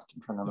photographed?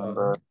 I'm trying to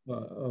remember.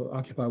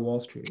 Occupy Wall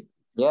Street.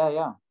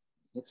 Yeah.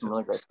 He had some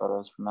really great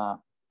photos from that.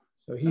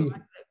 So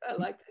I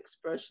like the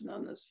expression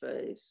on his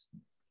face.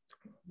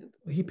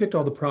 He picked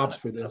all the props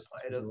for this.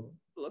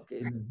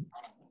 Looking.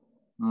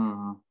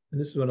 And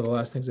this is one of the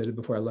last things I did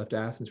before I left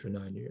Athens for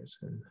 9 years.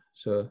 And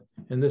so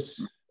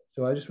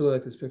I just really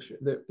like this picture.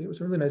 It was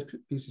really nice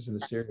pieces in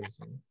the series.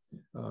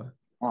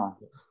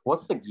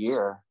 What's the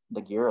gear?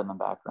 The gear in the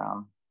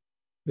background.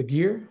 The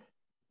gear?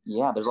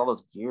 Yeah, there's all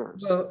those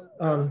gears.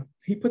 Well,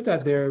 he put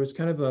that there. It was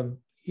kind of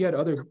he had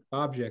other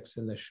objects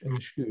in the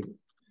shoot.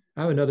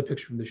 I have another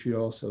picture from the shoot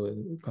also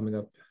coming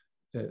up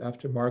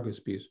after Margo's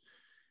piece.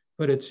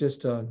 But it's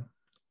just I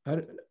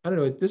don't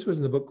know. This was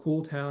in the book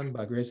Cool Town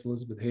by Grace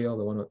Elizabeth Hale,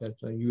 the one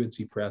at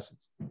UNC Press.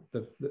 It's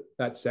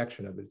that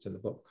section of it's in the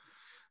book.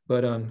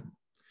 But I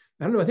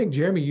don't know. I think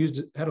Jeremy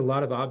had a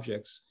lot of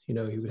objects. He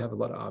would have a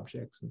lot of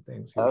objects and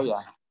things. Oh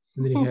yeah.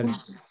 And then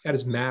he had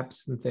his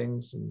maps and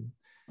things and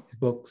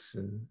books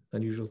and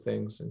unusual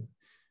things. And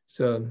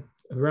so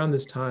around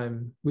this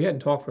time, we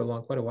hadn't talked for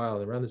quite a while.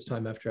 And around this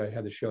time, after I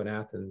had the show in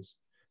Athens,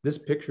 this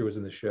picture was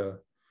in the show.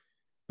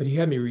 But he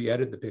had me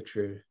re-edit the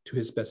picture to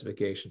his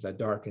specifications. I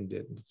darkened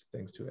it and did some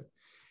things to it.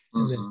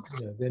 And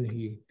then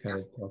he kind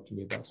of talked to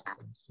me about some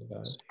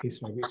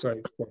things. We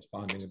started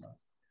corresponding about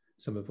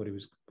some of what he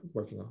was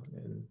working on.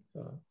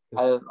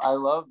 And I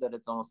love that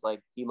it's almost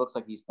like he looks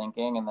like he's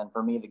thinking, and then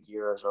for me the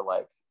gears are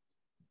like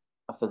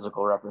a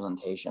physical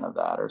representation of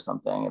that or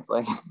something. It's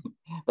like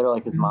they're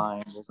like his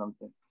mind or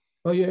something.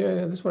 Oh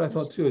yeah, that's what I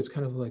thought too. It's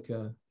kind of like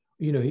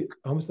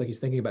almost like he's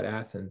thinking about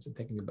Athens and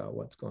thinking about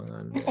what's going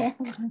on there.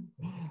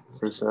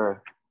 For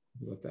sure.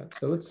 Like that.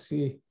 So let's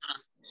see.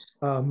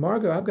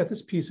 Margo, I've got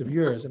this piece of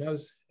yours, and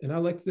I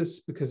like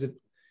this because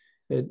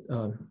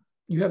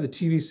you have the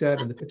TV set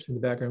and the picture in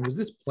the background. Was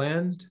this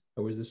planned,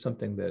 or was this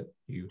something that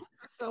you?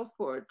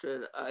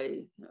 Self-portrait.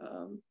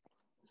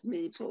 It's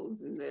me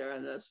posing there,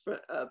 and that's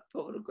a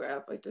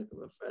photograph I took of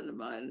a friend of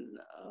mine,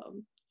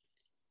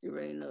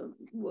 Irena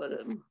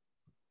Woodham,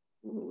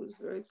 who was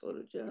very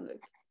photogenic.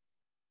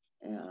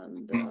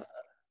 And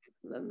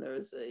then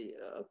there's a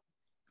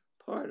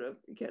part of,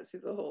 you can't see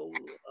the whole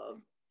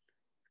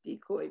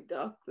decoy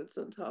duck that's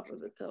on top of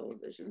the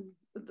television,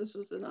 but this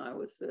was in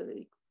Iowa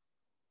City.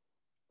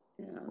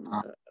 And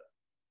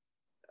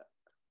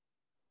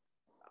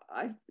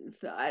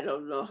I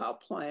don't know how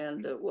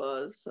planned it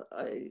was.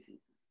 I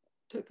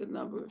took a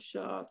number of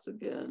shots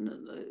again,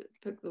 and I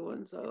picked the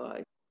ones I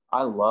like.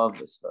 I love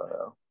this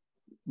photo.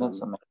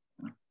 That's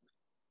amazing.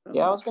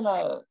 Yeah, I was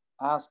gonna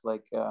ask,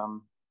 like,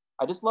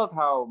 I just love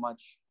how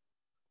much,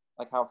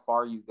 like, how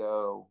far you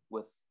go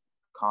with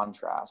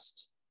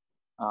contrast.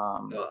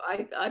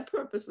 I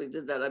purposely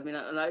did that. I mean,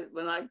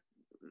 when I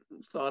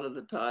thought of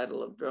the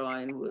title of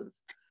Drawing with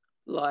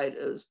Light,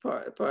 it was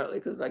partly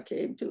because I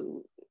came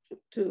to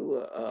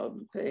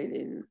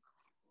painting.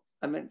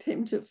 I mean,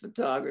 came to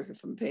photography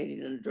from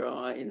painting and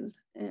drawing,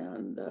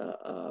 and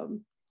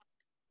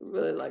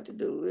really like to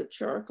do a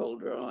charcoal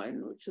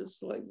drawing, which is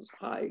like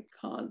high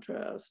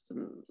contrast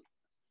and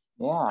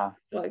yeah,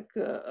 like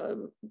a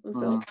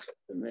film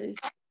to me.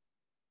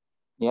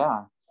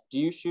 Yeah. Do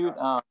you shoot?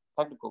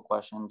 Technical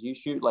question. Do you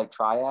shoot like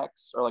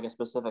Tri-X or like a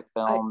specific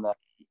film that?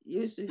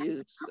 Used to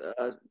use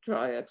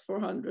Tri-X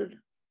 400.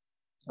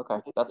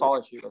 Okay, that's all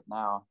I shoot with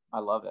now. I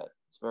love it.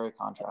 It's very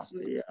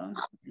contrasty. Yeah,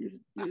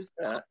 use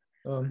that.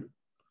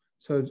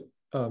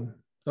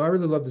 I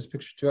really love this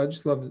picture too. I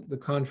just love the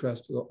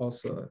contrast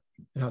also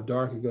and how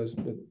dark it goes.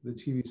 The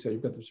TV set,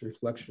 you've got this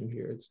reflection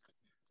here. It's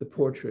the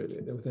portrait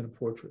within a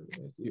portrait.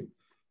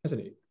 That's a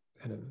neat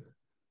kind of.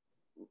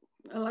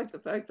 I like the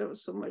fact that I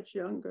was so much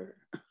younger.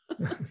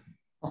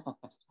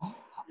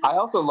 I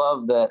also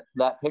love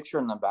that picture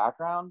in the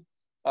background.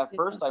 At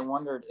first, I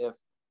wondered if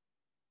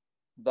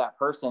that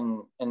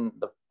person in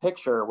the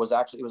picture was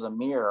actually, it was a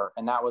mirror,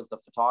 and that was the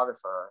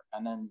photographer,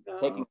 and then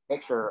taking a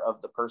picture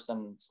of the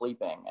person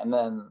sleeping. And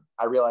then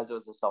I realized it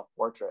was a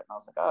self-portrait, and I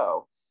was like,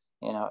 oh,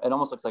 it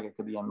almost looks like it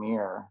could be a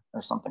mirror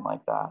or something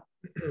like that.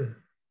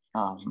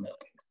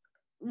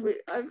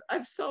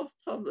 I've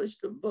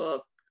self-published a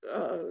book,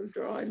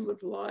 Drawing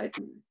with Light.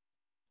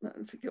 I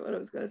forget what I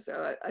was going to say.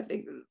 I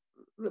think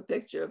the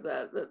picture of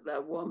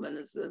that woman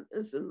is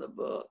in the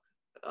book,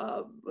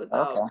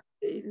 without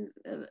being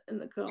in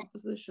the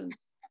composition.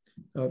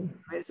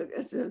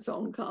 It's in its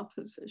own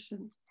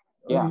composition.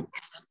 Yeah.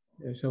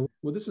 So,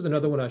 this was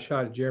another one I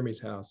shot at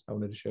Jeremy's house. I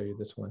wanted to show you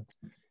this one,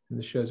 and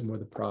this shows more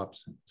of the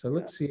props. So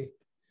let's see.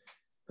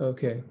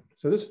 Okay,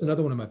 so this is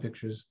another one of my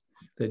pictures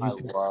that you. I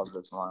love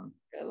this one.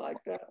 I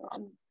like that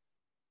one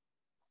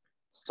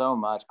so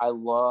much.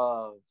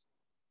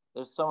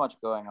 There's so much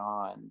going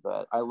on,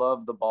 but I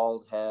love the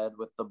bald head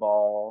with the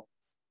ball.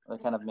 They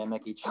kind of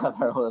mimic each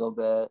other a little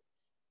bit.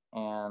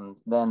 And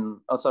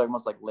then also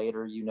almost like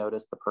later you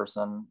notice the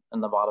person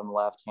in the bottom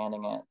left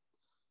handing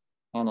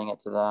it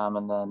to them,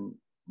 and then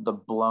the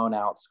blown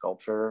out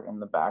sculpture in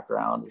the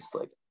background is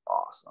like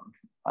awesome.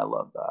 I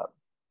love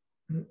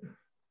that.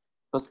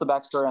 What's the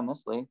backstory on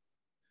this, Lee?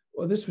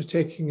 Well, this was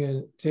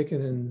taken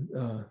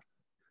in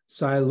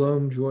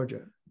Siloam,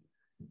 Georgia,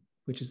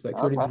 which is like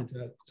 30 minutes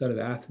outside of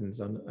Athens.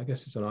 I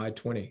guess it's on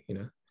I-20.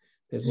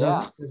 There's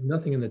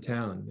nothing in the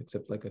town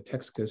except like a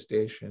Texaco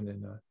station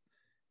and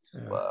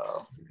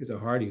because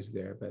of Hardee's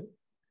there, but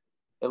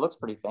it looks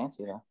pretty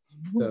fancy though.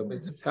 So,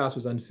 but this house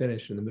was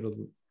unfinished in the middle of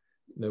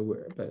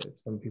nowhere. But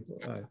some people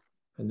I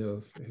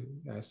know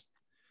who asked.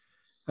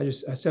 I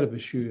set up a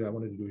shoot. I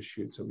wanted to do a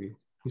shoot, so we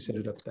set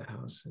it up at the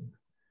house. And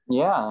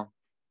yeah,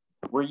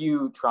 were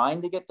you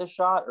trying to get this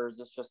shot, or is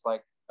this just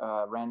like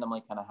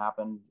randomly kind of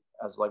happened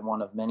as like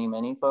one of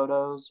many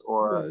photos?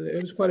 Or well,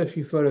 it was quite a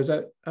few photos.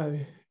 I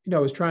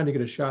was trying to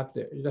get a shot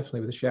there,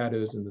 definitely with the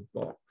shadows and the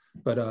ball.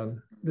 But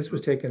this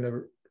was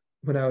taken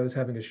when I was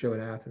having a show in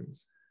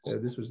Athens.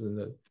 This was in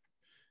the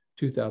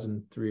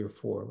 2003 or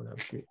 4 when I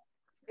was shooting.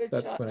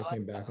 That's when I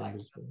came back.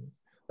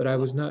 But I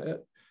was not.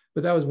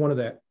 But that was one of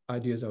the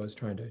ideas I was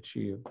trying to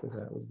achieve. Because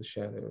that was the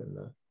shadow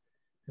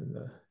and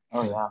the.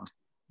 Oh yeah.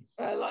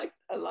 I like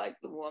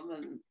the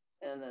woman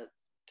in it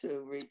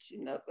too,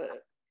 reaching up.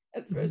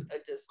 At first, I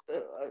just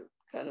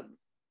kind of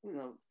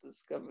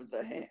discovered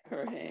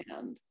her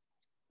hand.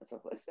 So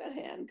where's that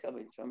hand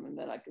coming from? And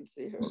then I could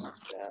see her in the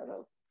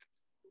shadow.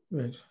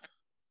 Right.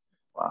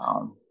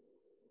 Wow.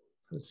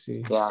 Let's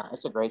see. Yeah,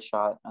 it's a great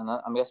shot, and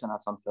I'm guessing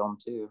that's on film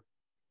too.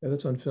 Yeah,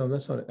 that's on film.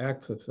 That's on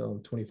ACFA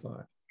film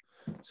 25.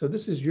 So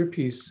this is your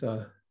piece,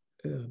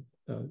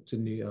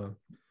 Sidney.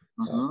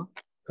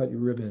 Cut Your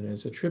Ribbon, and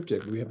it's a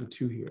triptych. We have the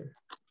 2 here.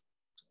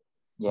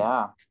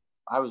 Yeah,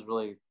 I was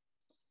really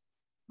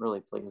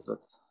pleased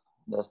with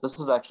this. This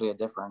is actually a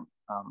different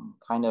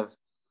kind of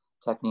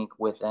technique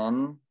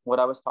within what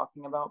I was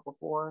talking about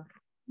before.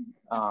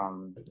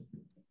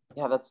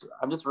 Yeah,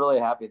 I'm just really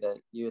happy that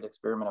you had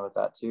experimented with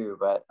that too,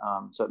 but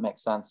so it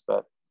makes sense.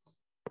 But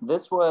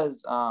this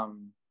was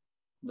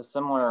the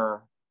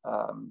similar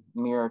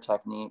mirror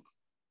technique,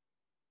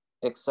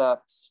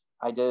 except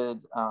I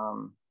did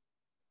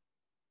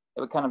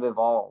it kind of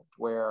evolved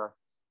where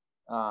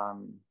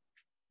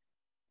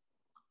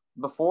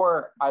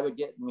before I would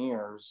get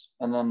mirrors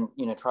and then,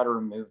 you know, try to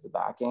remove the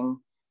backing,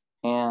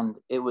 and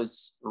it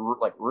was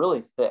like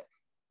really thick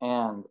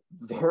and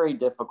very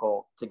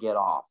difficult to get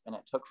off, and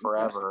it took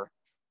forever.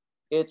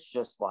 It's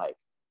just like,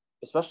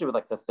 especially with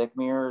like the thick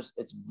mirrors,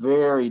 it's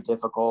very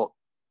difficult.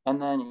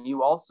 And then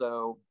you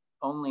also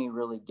only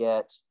really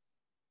get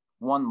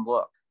one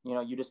look, you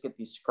know, you just get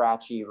these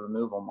scratchy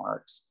removal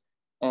marks.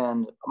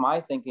 And my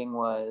thinking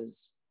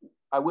was,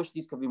 I wish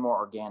these could be more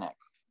organic.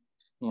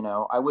 You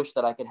know, I wish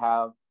that I could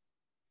have,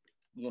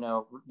 you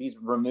know, these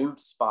removed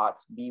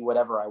spots be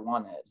whatever I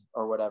wanted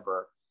or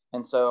whatever.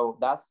 And so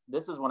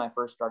this is when I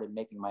first started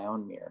making my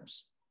own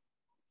mirrors.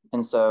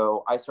 And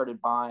so I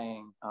started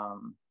buying,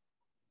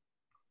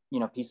 you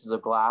know, pieces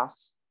of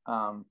glass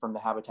from the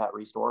Habitat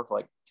Restore for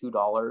like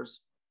 $2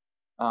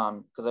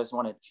 because I just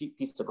wanted a cheap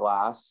piece of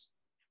glass.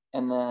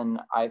 And then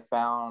I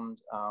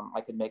found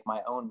I could make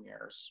my own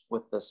mirrors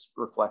with this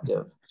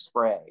reflective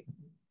spray.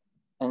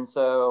 And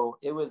so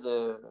it was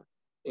a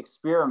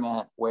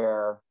experiment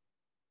where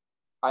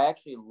I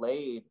actually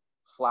laid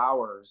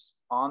flowers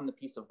on the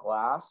piece of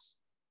glass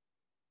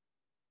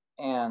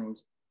and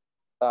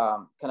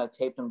kind of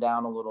taped them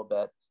down a little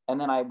bit. And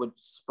then I would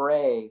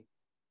spray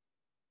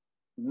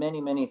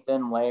many, many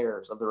thin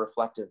layers of the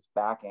reflective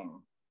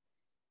backing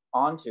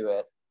onto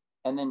it.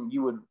 And then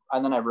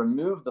I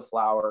remove the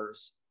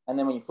flowers. And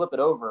then when you flip it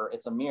over,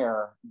 it's a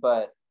mirror,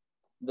 but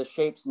the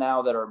shapes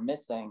now that are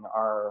missing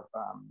are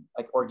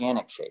like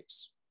organic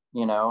shapes,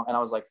 you know? And I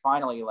was like,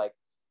 finally, like,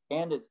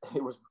 and it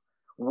was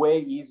way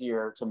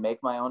easier to make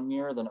my own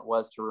mirror than it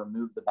was to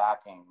remove the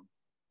backing,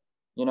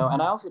 you know?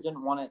 And I also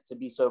didn't want it to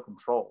be so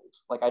controlled.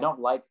 Like, I don't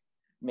like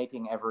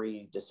making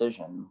every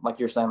decision. Like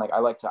you're saying, like, I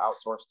like to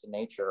outsource to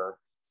nature.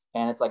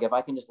 And it's like, if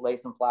I can just lay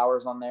some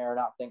flowers on there,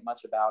 not think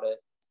much about it,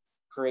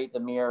 create the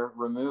mirror,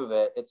 remove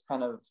it, it's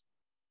kind of,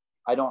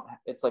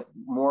 it's like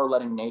more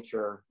letting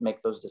nature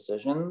make those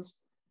decisions.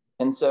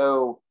 And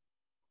so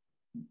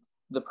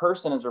the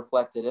person is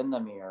reflected in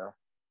the mirror.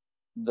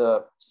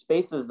 The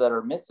spaces that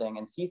are missing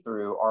and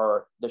see-through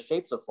are the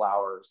shapes of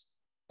flowers.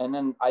 And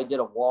then I did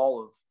a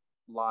wall of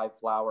live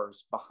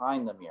flowers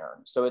behind the mirror.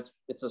 So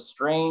it's a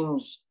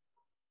strange,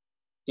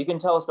 you can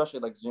tell, especially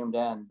like zoomed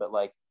in, but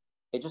like,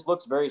 it just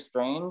looks very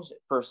strange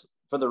for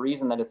the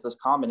reason that it's this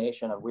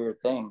combination of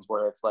weird things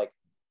where it's like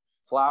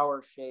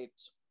flower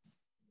shaped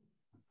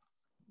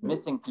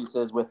missing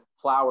pieces with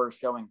flowers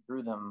showing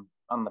through them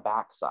on the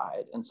back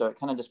side. And so it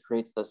kind of just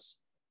creates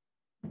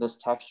this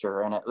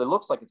texture, and it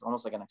looks like it's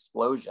almost like an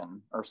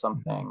explosion or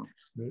something.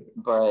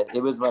 But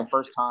it was my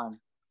first time.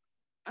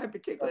 I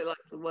particularly like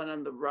the one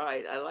on the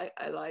right.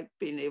 I like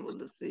being able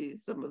to see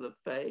some of the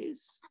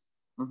face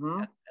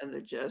and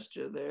the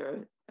gesture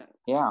there.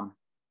 Yeah.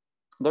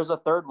 There's a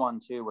third one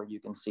too where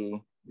you can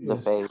see the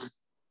face.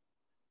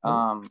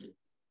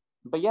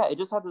 But yeah, it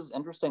just had this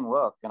interesting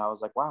look, and I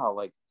was like, wow,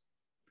 like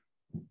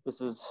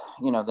this is,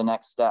 you know, the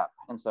next step.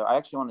 And so I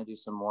actually want to do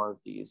some more of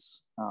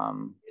these.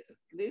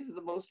 These are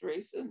the most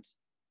recent.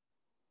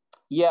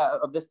 Yeah,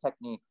 of this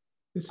technique.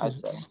 I'd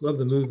say. Love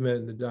the movement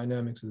and the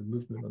dynamics of the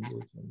movement on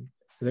both. And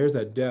there's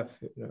that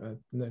depth, and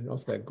then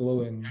also that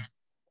glowing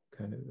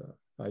kind of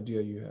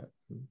idea you have.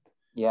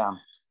 Yeah.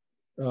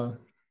 Well,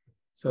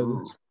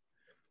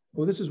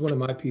 this is one of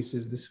my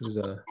pieces. This was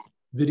a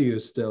video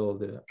still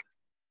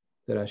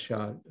that I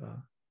shot.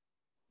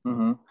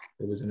 It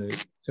was in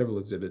several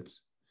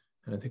exhibits,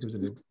 and I think it was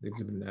in the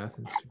exhibit in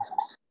Athens too.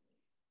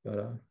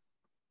 But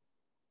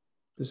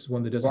this is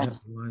one that doesn't have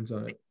lines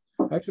on it.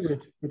 Actually,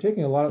 we're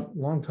taking a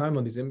long time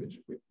on these images.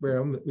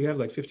 We have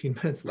like 15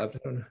 minutes left. I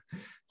don't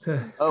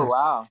know. Oh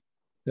wow,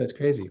 that's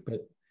crazy.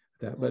 But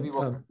maybe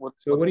we'll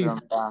so what do you?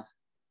 Fast.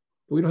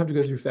 We don't have to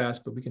go through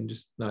fast, but we can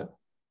just not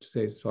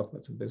talk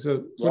about something.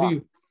 So what do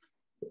you?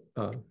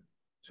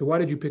 So why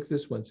did you pick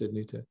this one,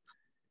 Sidney?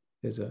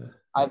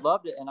 I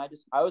loved it, and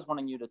I was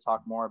wanting you to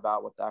talk more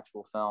about what the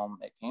actual film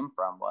it came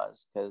from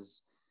was,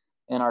 because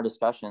in our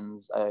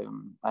discussions, I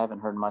haven't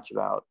heard much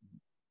about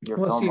your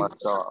film work,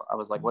 so I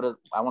was like,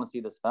 I want to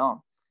see this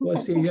film.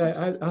 Well, see,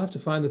 yeah, I'll have to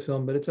find the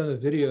film, but it's on a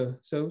video.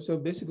 So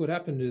basically, what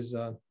happened is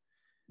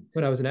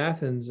when I was in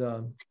Athens,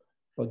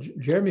 well,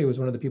 Jeremy was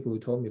one of the people who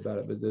told me about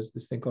it. But there's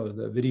this thing called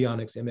the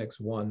Videonics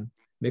MX1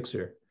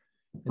 mixer,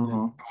 and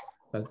then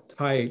a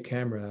high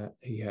camera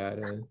he had,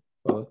 and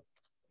well,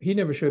 he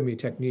never showed me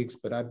techniques,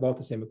 but I bought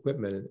the same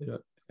equipment,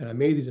 and I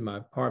made these in my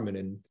apartment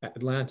in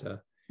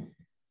Atlanta,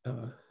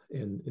 when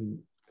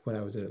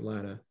I was in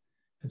Atlanta,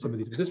 and some of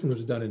these. But this one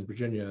was done in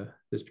Virginia.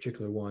 This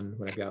particular one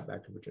when I got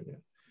back to Virginia,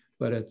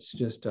 but it's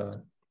just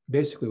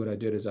basically what I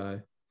did is I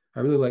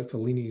really like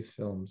Fellini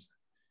films,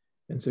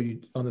 and so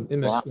you on the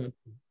MX one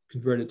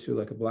convert it to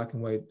like a black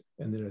and white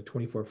and then a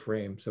 24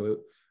 frame. So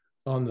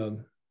on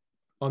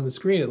the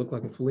screen it looked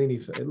like a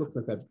Fellini. It looked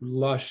like that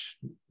lush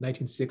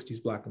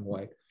 1960s black and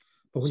white.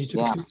 But when you took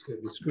a picture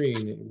of the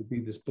screen, it would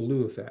be this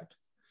blue effect.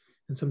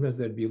 And sometimes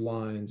there'd be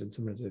lines and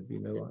sometimes there'd be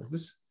no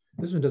lines.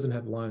 This one doesn't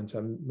have lines, so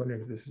I'm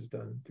wondering if this is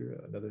done through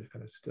another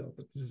kind of still.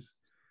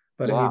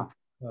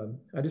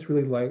 I just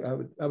really like,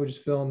 I would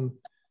just film,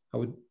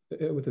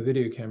 with a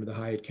video camera, the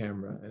high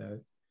camera,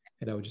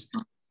 and I would just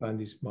find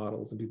these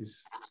models and do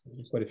these,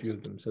 quite a few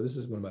of them. So this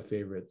is one of my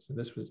favorites. And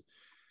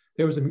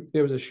there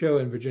was a show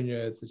in Virginia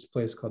at this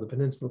place called the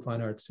Peninsula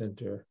Fine Arts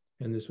Center,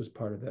 and this was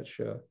part of that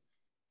show.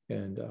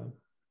 And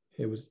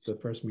it was the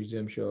first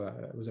museum show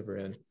I was ever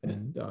in.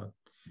 And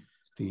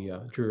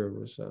the juror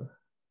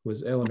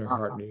was Eleanor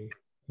Hartney,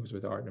 who was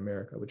with Art in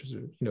America, which was,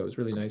 it was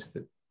really nice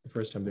that the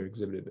first time they were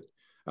exhibited. But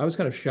I was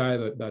kind of shy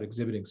about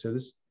exhibiting, so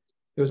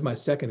it was my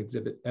second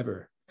exhibit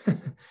ever.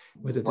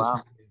 Was at this.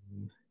 Wow.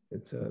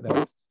 It's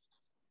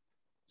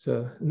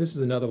so, and this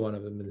is another one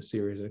of them in the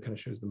series. And it kind of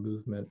shows the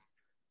movement.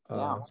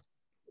 Yeah.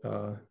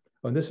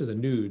 And this is a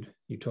nude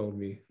you told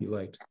me you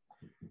liked.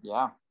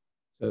 Yeah.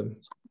 So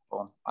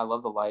cool. I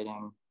love the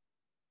lighting.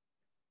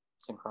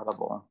 It's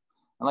incredible.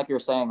 And like you're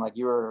saying, like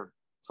you were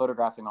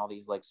photographing all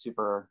these like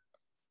super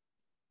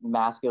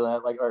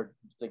masculine, or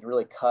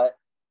really cut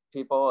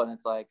people, and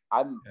it's like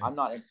I'm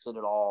not interested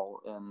at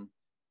all in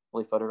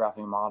really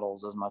photographing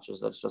models as much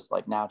as it's just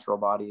like natural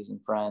bodies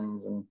and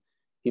friends and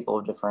people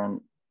of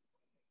different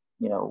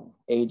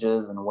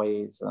ages and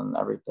ways and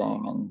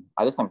everything. And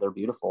I just think they're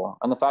beautiful.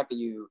 And the fact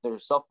that they're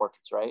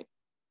self-portraits, right?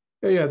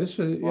 Yeah,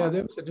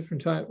 that was a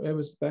different time. It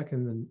was back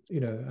in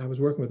the, I was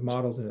working with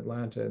models in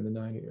Atlanta in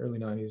the early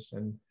 90s,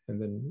 and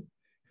then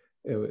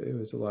it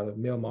was a lot of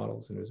male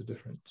models, and it was a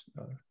different,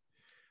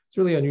 it's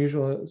really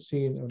unusual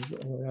scene.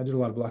 I did a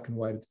lot of black and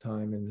white at the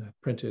time and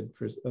printed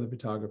for other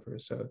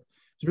photographers. So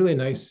it's really a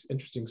nice,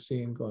 interesting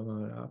scene going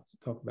on. I'll have to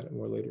talk about it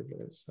more later, but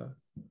it's,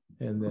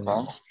 and then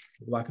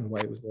black and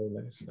white was very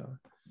nice.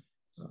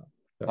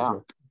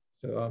 So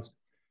let's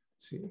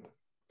see.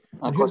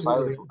 And of course,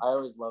 I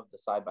always love the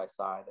side by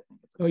side. I think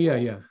it's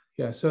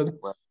yeah. So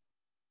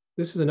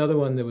this is another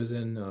one that was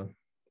in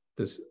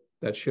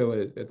that show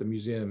at the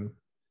museum,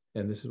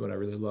 and this is what I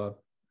really love.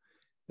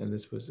 And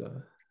this was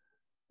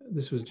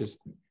just,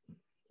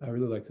 I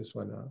really like this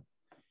one.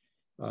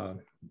 Oh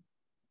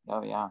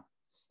yeah,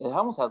 it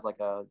almost has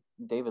like a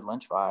David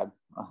Lynch vibe.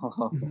 I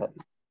love that.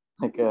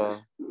 Like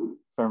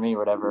for me,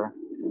 whatever,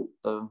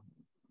 the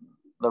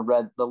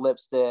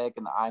lipstick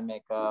and the eye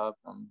makeup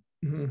and.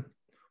 Mm-hmm.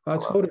 I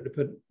told her to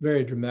put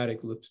very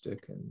dramatic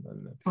lipstick and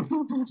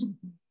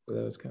so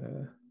that was kind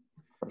of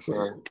for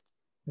sure.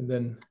 And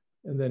then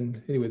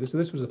anyway, this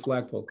was a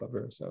flagpole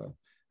cover, so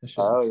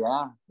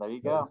yeah, there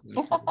you go.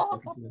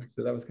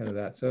 So that was kind of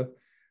that. So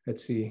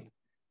let's see.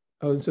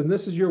 Oh, so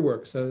this is your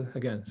work. So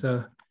again,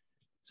 so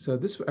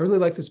this, I really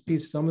like this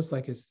piece. It's almost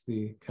like it's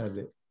the kind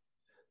of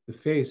the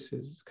face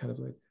is kind of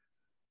like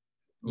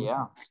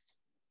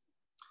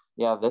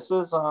yeah, this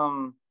is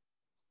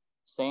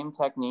same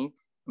technique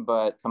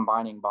but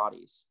combining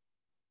bodies.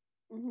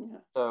 Mm-hmm.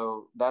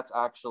 So that's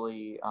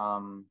actually I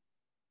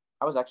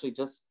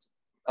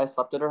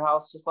slept at her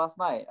house just last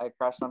night. I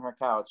crashed on her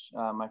couch.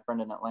 My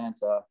friend in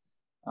Atlanta,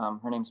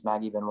 her name's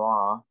Maggie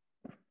Benoit,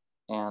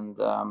 and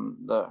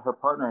her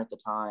partner at the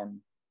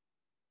time,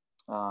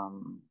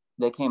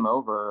 they came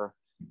over,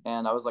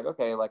 and I was like,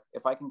 okay, like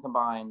if I can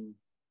combine,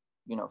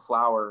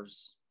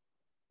 flowers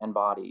and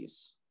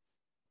bodies,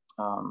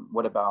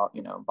 what about,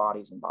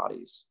 bodies and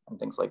bodies and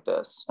things like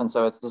this? And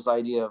so it's this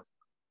idea of,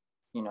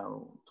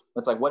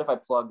 it's like, what if I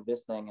plug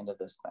this thing into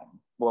this thing?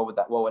 What would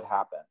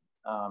happen?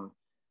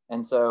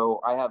 And so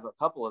I have a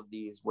couple of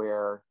these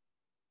where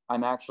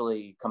I'm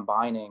actually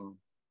combining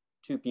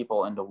two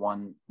people into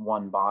one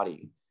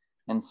body.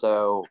 And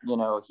so,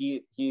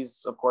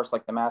 he's of course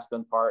like the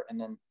masculine part, and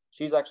then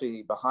she's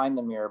actually behind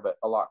the mirror, but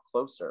a lot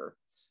closer.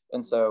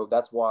 And so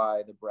that's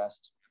why the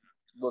breast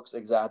looks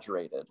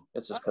exaggerated.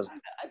 It's just because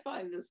I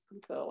find this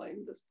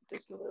compelling, this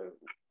particular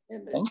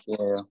image. Thank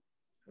you.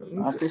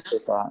 I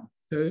appreciate that.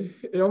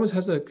 It almost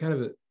has a kind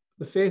of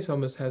the face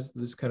almost has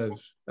this kind of,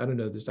 I don't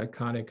know, this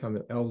iconic kind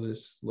of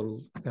Elvis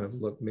little kind of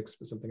look mixed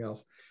with something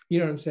else. You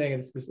know what I'm saying?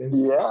 It's this I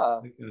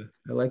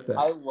like that.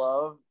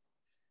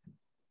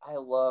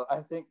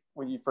 I think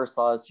when you first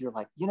saw this, you're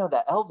like,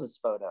 that Elvis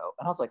photo.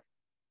 And I was like,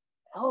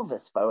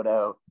 Elvis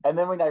photo. And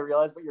then when I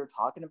realized what you were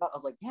talking about, I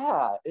was like,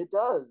 yeah, it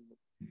does.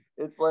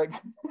 It's like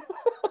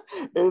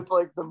it's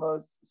like the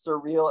most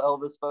surreal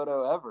Elvis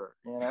photo ever,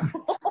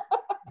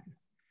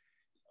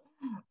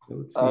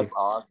 That's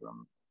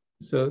awesome.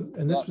 So,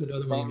 and this was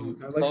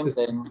another same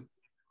thing.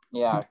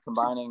 Yeah,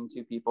 combining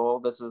two people.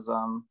 This is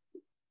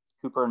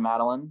Cooper and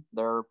Madeline.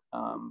 They're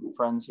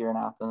friends here in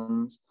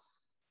Athens,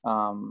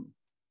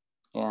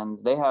 and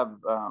they have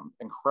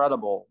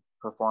incredible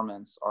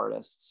performance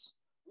artists.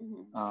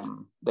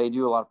 Mm-hmm. They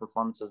do a lot of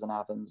performances in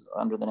Athens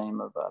under the name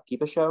of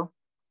Keep a Show.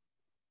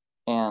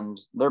 And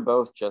they're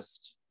both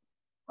just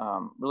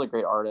really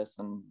great artists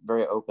and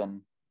very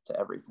open to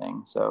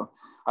everything. So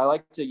I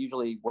like to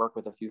usually work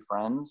with a few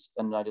friends,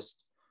 and I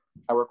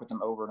work with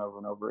them over and over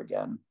and over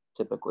again,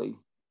 typically.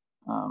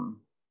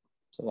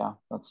 So yeah,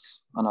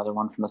 that's another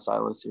one from the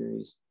Silo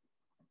series.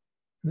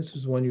 This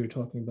is one you were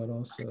talking about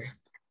also.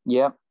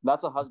 Yep,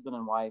 that's a husband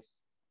and wife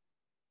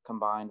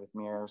combined with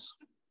mirrors.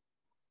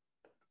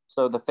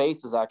 So the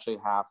face is actually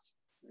half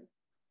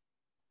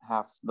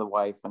the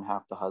wife and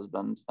half the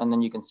husband, and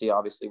then you can see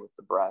obviously with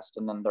the breast,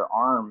 and then their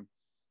arm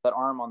that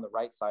arm on the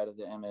right side of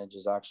the image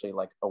is actually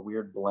like a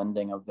weird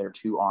blending of their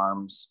two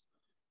arms.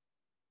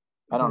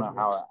 I don't know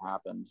how it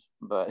happened,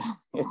 but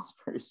it's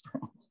very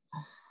strange.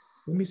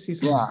 Let me see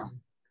something.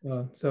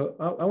 Yeah. So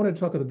I want to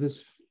talk about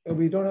this.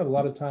 We don't have a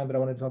lot of time, but I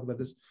want to talk about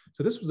this.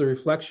 So this was the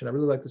reflection. I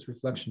really like this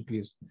reflection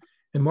piece.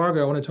 And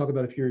Margo, I want to talk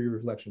about a few of your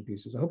reflection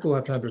pieces. I hope we'll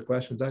have time for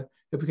questions.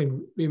 If we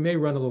can, we may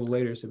run a little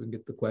later so we can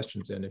get the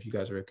questions in if you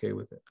guys are okay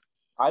with it.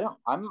 I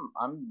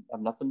have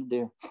nothing to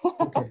do.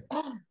 Okay.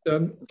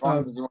 As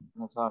long as you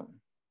want to talk.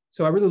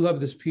 So I really love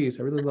this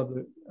piece. I really love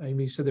it. I mean,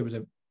 you said there was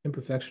an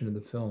imperfection in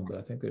the film, but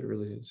I think that it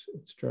really is.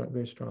 It's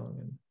very strong.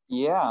 And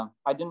yeah,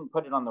 I didn't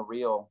put it on the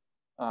reel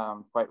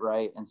quite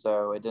right, and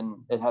so it didn't.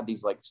 It had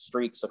these like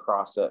streaks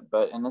across it,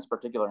 but in this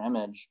particular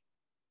image,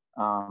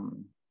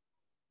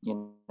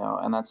 you know,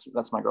 and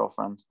that's my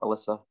girlfriend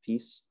Alyssa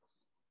Peace,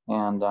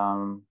 and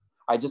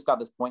I just got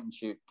this point and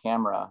shoot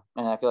camera,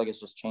 and I feel like it's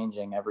just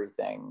changing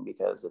everything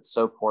because it's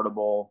so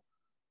portable.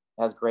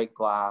 It has great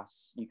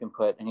glass. You can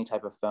put any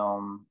type of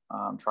film,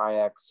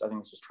 Tri-X. I think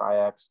this was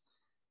Tri-X,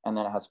 and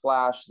then it has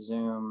flash,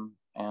 zoom,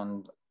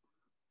 and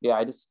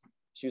yeah,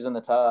 she was in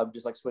the tub,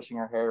 just like swishing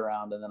her hair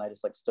around, and then I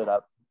just like stood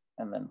up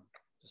and then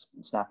just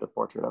snapped a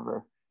portrait of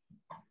her.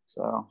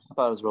 So I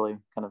thought it was really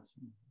kind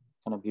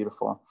of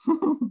beautiful.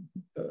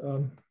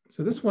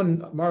 So this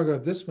one, Margo,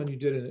 this one you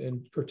did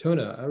in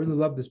Cortona. I really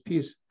love this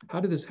piece. How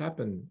did this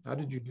happen? How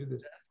did you do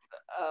this?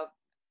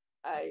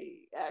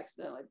 I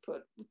accidentally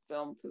put the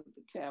film through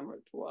the camera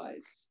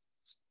twice,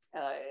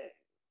 and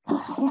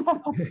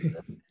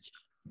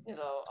you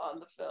know, on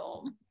the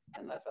film,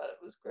 and I thought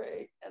it was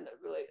great, and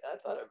I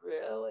thought it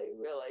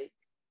really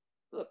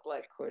looked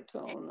like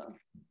Cortona.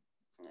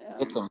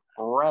 And it's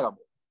incredible.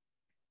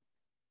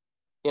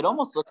 It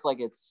almost looks like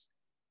it's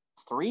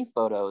 3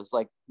 photos.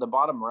 Like the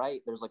bottom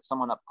right, there's like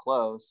someone up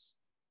close,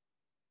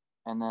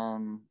 and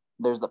then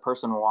there's the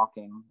person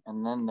walking,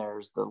 and then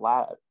there's the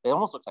lab. It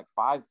almost looks like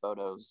 5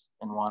 photos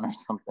in one or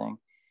something.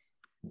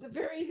 It's a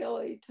very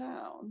hilly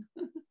town.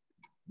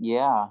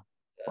 Yeah.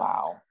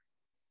 Wow.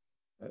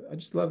 I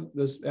just love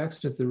those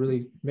accidents that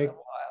really make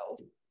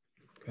wild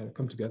kind of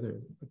come together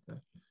like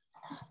that.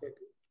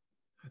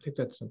 I think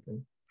that's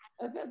something.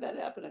 I've had that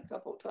happen a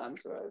couple of times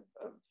where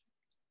I've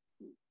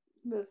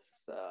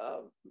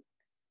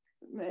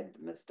made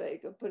the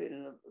mistake of putting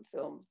in a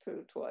film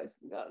through twice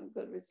and gotten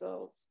good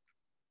results.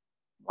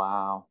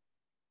 Wow,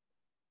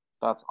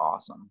 that's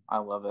awesome. I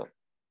love it.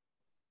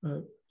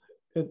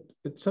 It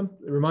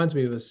reminds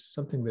me of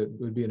something that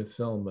would be in a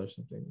film or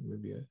something. It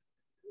would be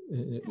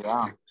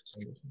yeah.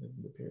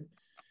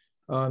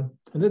 And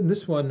then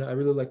this one, I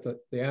really like the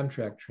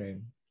Amtrak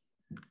train.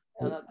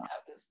 And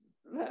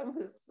that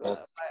was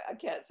I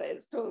can't say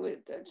it's totally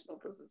intentional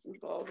because it's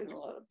involving a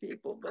lot of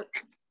people, but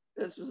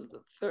this was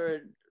the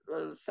third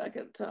or the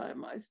second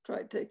time I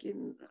tried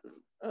taking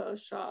a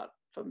shot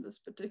from this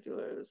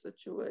particular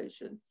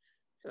situation.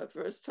 The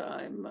first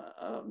time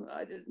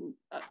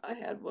I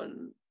had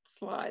one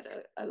slide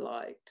I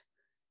liked,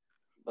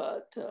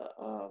 but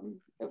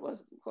it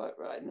wasn't quite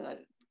right. And then I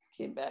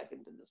came back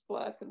into this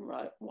black and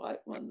white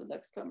one the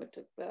next time I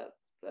took that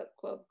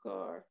club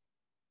car.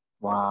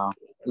 Wow.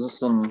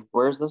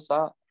 Where's this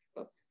at?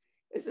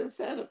 It's a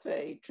Santa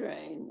Fe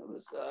train. It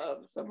was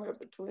somewhere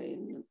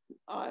between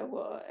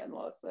Iowa and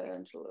Los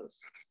Angeles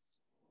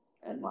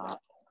and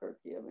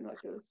Albuquerque. I mean,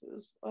 like it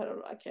was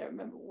I can't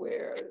remember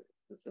where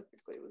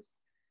specifically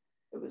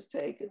it was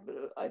taken,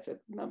 but I took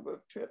a number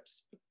of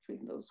trips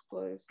between those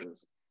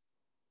places.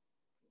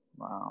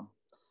 Wow.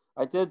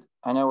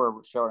 I know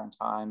we're short on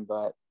time,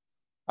 but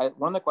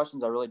one of the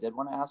questions I really did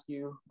want to ask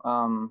you,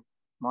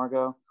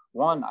 Margo,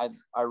 one,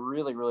 I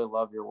really, really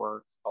love your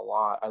work a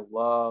lot. I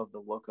love the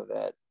look of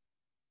it.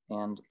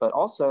 But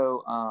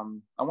also,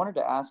 I wanted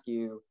to ask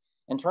you,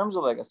 in terms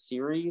of like a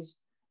series,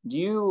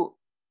 do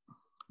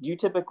you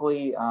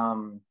typically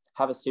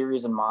have a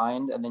series in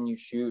mind and then you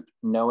shoot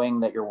knowing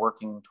that you're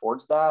working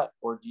towards that?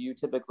 Or do you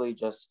typically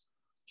just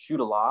shoot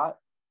a lot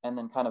and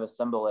then kind of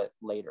assemble it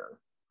later?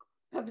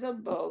 I've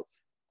done both.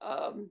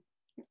 I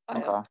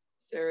have a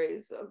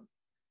series of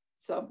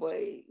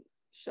subway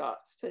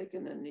shots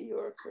taken in New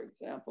York, for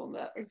example, and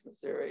that was the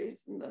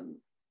series. And then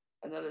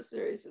another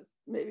series is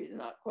maybe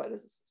not quite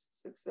as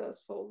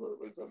successful, but it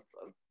was of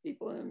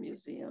people in a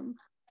museum.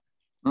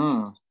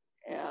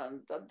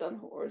 And I've done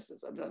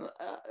horses. I've done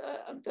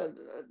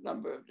a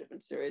number of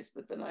different series,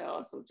 but then I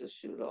also just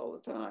shoot all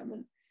the time.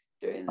 And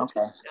during the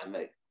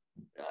pandemic,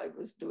 I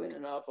was doing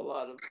an awful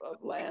lot of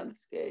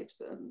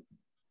landscapes and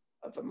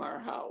from our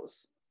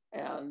house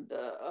and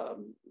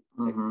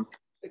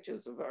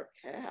pictures of our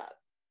cat.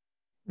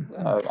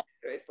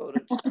 Very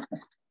photogenic.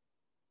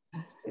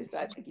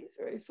 I think he's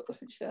very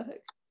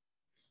photogenic.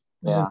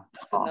 Yeah,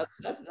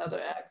 that's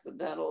another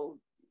accidental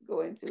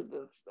going through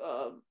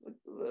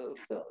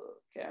the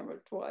camera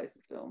twice.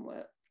 The film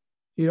went.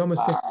 You'd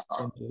almost think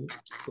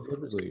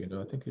deliberately, you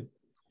know. I think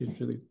it's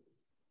really.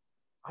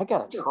 I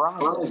gotta try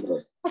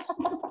it.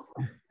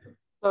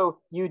 So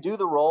you do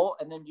the roll,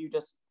 and then you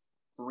just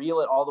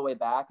reel it all the way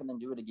back and then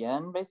do it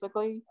again,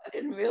 basically? I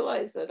didn't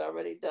realize I'd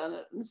already done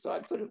it, and so I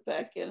put it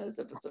back in as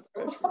if it's a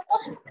fresh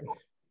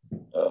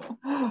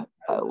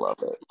I love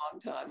it. A long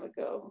time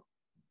ago.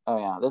 Oh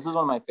yeah, this is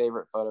one of my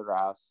favorite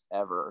photographs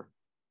ever.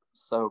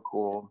 So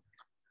cool.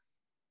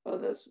 Well,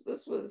 this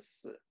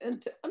was, I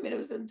mean, it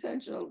was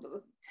intentional to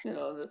the, in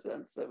the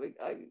sense that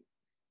I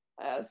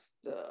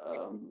asked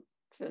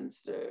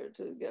Finster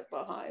to get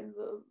behind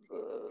the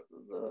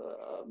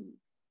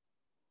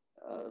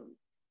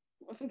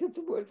I forget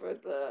the word for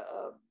it, the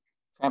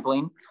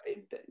trampoline.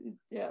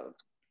 Yeah.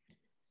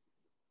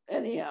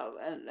 Anyhow,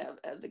 and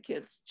the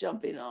kids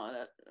jumping on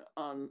it,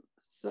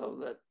 so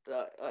that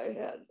I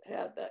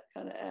had that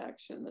kind of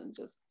action and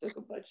just took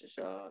a bunch of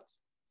shots.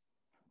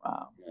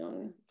 Wow.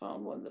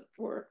 Found one that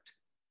worked,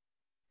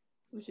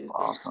 which is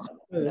awesome.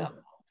 That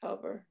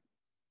cover.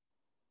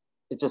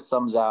 It just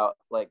sums out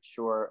like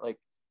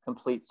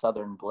complete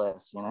Southern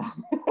bliss,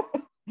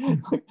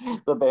 It's like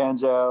the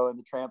banjo and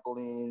the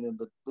trampoline and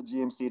the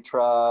GMC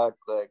truck,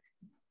 like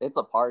it's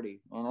a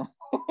party, Oh,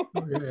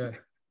 yeah.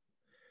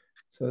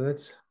 So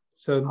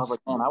I was like,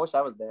 man, I wish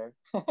I was there.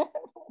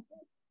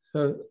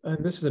 So,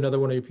 and this is another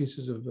one of your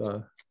pieces of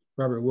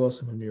Robert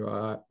Wilson from your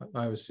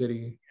Iowa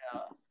City.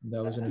 Yeah,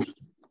 that was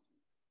interesting.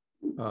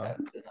 In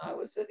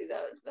Iowa City,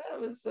 that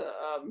was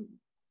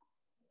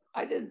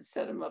I didn't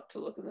set him up to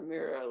look in the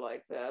mirror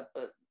like that,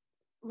 but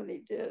when he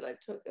did, I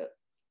took it.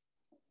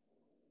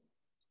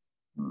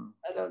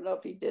 I don't know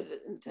if he did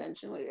it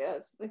intentionally,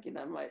 as thinking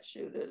I might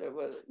shoot it, or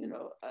whether,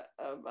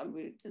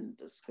 we didn't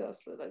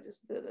discuss it. I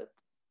just did it.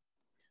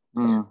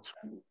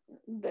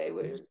 They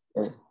were,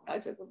 I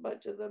took a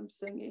bunch of them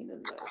singing,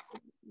 and that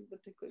was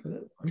particularly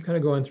good. I'm kind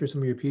of going through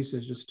some of your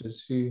pieces just to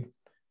see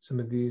some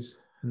of these,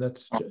 and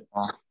that's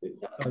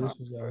this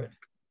is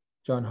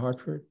John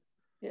Hartford.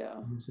 Yeah.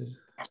 And this is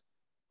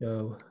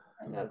and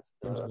that's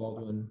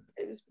Baldwin.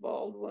 Davis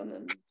Baldwin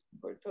and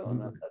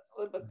Cortona. That's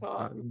Libba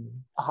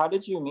Cotton. How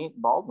did you meet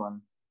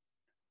Baldwin?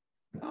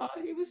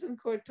 He was in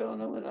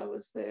Cortona when I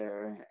was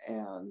there,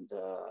 and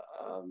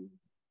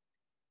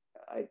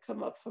I'd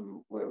come up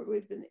from where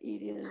we'd been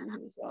eating, and he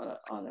was on a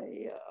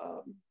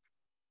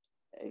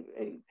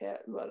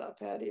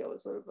patio,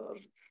 sort of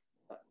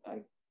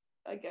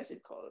I guess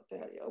you'd call it a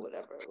patio,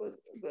 whatever it was.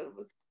 But it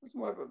was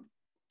more of a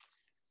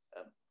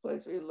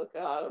place where you look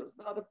out. It was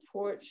not a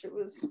porch. It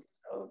was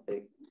a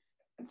big.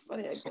 It's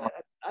funny.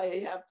 I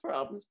have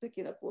problems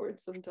picking up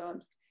words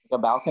sometimes. A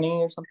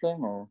balcony or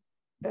something, or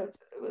it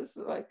was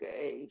like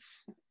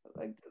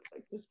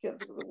just can't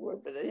think of the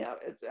word, but anyhow,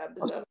 it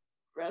was at a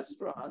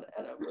restaurant,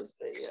 and it was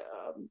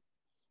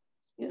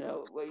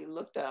where you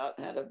looked out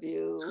and had a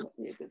view.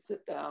 You could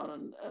sit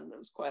down, and it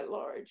was quite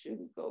large. You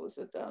could go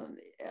sit down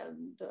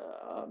and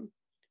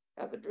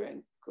have a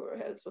drink or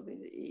have something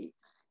to eat.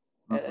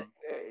 And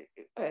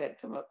I had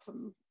come up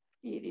from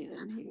eating,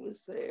 and he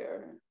was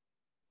there,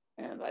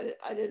 and I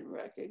didn't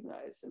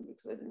recognize him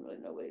because I didn't really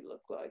know what he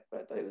looked like,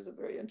 but I thought he was a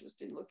very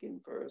interesting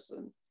looking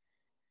person.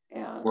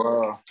 And I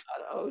thought,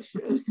 oh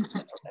shoot, I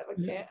don't have a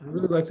camera. I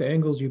really like the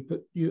angles you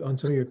put on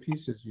some of your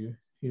pieces. It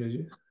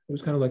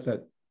was kind of like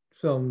that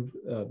film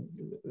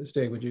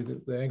mistake with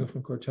you, the angle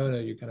from Cortona.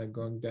 You're kind of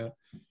going down.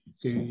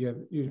 So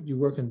you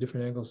work in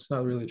different angles. It's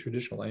not really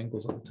traditional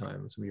angles all the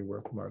time. Some of your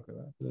work,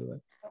 Margo.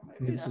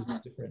 This is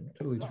different,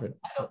 totally different.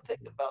 I don't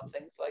think about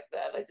things like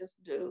that. I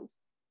just do.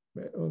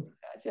 Right. Oh.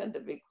 I tend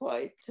to be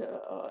quite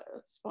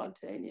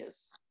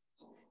spontaneous.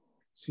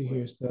 See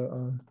here,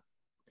 so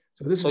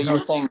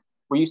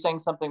were you saying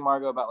something,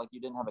 Margo, about like you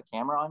didn't have a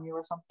camera on you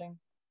or something?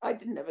 I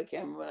didn't have a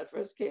camera when I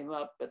first came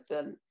up, but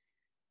then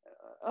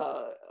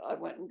I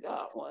went and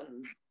got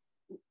one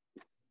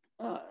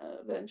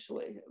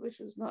eventually, which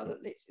was not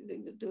an easy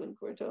thing to do in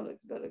Cortona,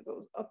 because then it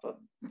goes up a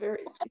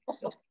very steep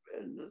hill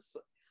in this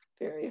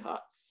very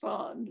hot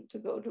sun to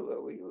go to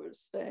where we were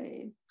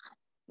staying.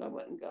 And I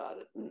went and got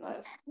it, and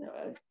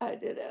I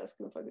did ask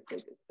him if I could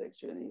take his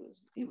picture, and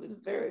he was a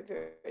very,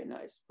 very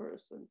nice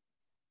person.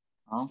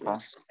 Okay.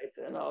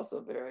 And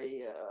also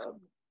very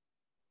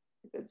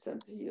good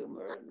sense of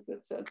humor and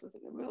good sense of a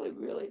really,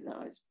 really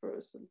nice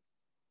person.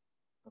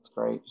 That's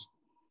great.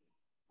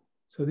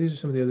 So these are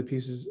some of the other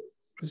pieces.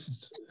 This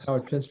is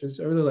Howard Finster's.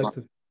 I really like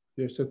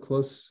they're so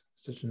close.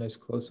 Such a nice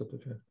close up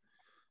of him.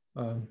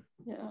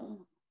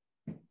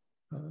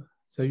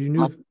 So you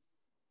knew.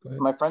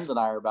 My friends and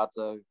I are about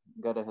to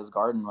go to his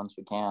garden once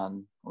we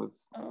can.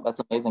 That's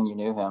amazing you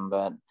knew him,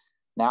 but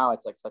now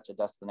it's like such a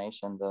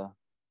destination to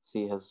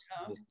see his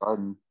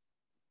garden.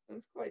 It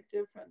was quite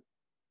different.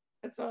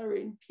 It's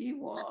Irene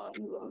Piwan,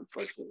 who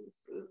unfortunately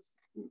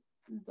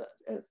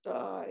has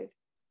died,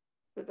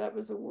 but that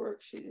was a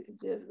work she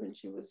did when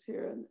she was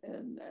here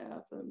in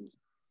Athens.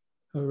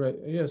 Oh, right.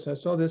 Yes, I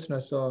saw this, and I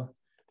saw,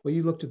 well,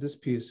 you looked at this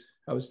piece.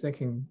 I was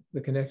thinking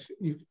the connection,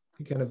 you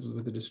kind of,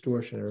 with the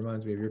distortion, it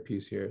reminds me of your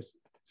piece here,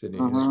 Sidney.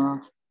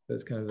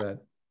 That's kind of that,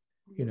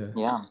 the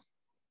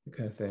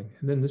kind of thing.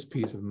 And then this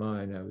piece of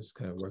mine, I was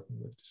kind of working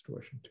with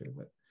distortion too.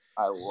 But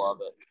I love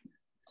it.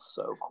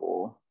 So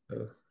cool.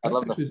 So I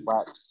love the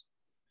flex.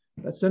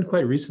 That's done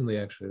quite recently,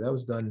 actually. That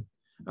was done,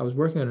 I was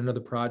working on another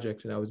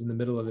project and I was in the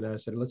middle of it, and I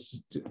said,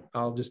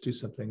 I'll just do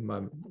something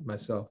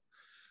myself.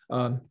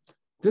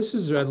 This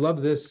is, I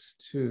love this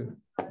too.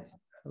 I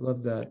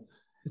love that.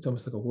 It's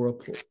almost like a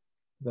whirlpool.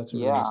 That's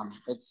really nice.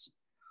 It's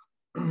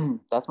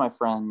that's my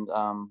friend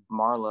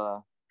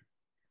Marla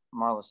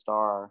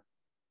Starr,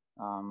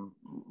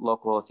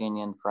 local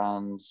Athenian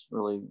friend,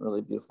 really,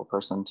 really beautiful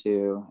person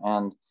too.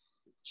 And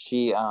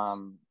she, it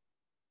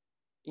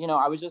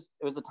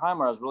was a time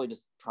where I was really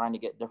just trying to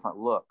get different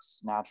looks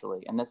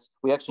naturally. And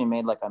we actually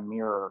made like a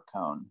mirror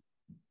cone.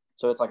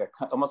 So it's like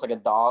almost like a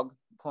dog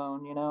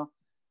cone,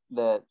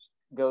 that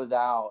goes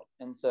out.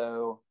 And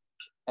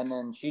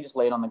then she just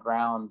laid on the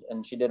ground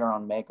and she did her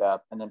own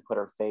makeup and then put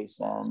her face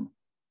in.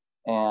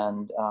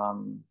 And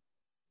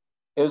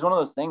it was one of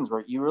those things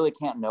where you really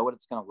can't know what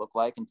it's going to look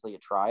like until you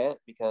try it,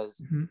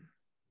 because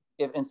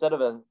if instead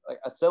of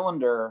a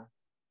cylinder,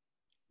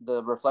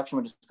 the reflection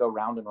would just go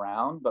round and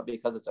round, but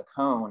because it's a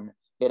cone,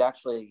 it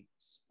actually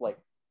like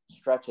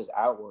stretches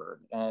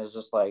outward. And it was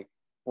just like,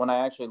 when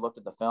I actually looked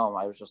at the film,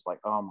 I was just like,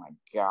 oh my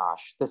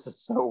gosh, this is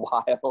so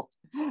wild.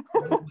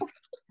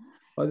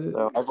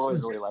 So I've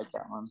always really liked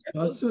that one.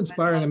 Well, it's so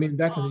inspiring. I mean,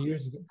 back in the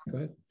years ago.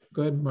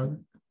 Go ahead, Margo.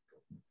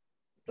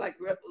 It's like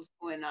ripples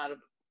going out of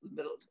the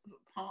middle of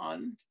a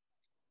pond.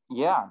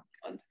 Yeah.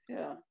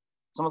 Yeah.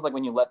 It's almost like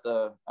when you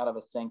out of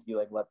a sink, you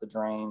like let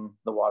the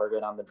water go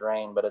down the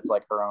drain, but it's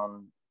like her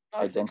own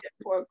identity.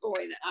 Or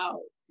going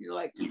out, you're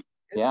like,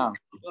 yeah,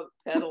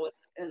 a pedal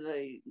in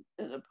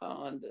a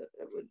pond,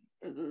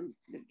 and then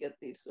you get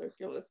these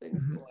circular things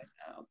going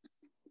out.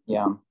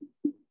 Yeah,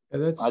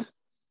 that's, I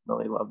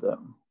really loved it.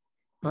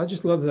 I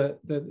just love that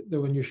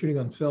when you're shooting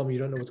on film, you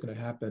don't know what's going to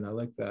happen. I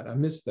like that. I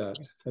miss that.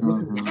 I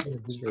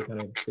think visual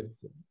kind of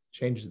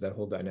changes that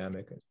whole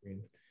dynamic. I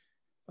mean,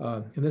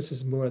 and this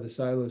is more of the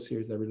Silo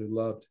series I really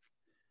loved.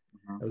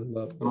 I really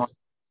loved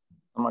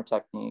similar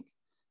technique.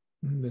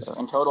 So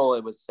in total,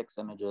 it was 6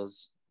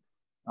 images.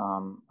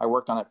 I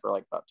worked on it for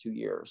like about 2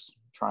 years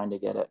trying to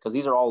get it, because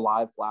these are all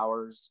live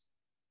flowers.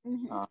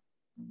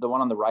 The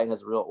one on the right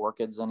has real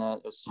orchids in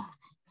it.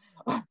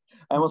 I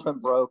almost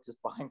went broke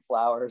just buying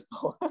flowers.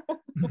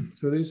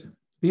 So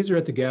these are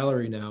at the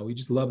gallery now. We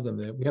just love them.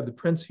 We have the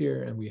prints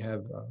here, and we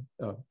have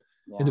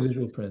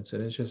individual prints,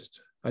 and it's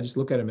just, I just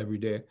look at them every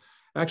day.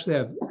 I actually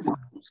have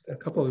a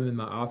couple of them in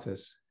my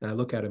office, and I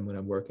look at them when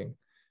I'm working.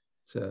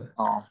 So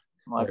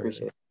I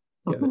appreciate it.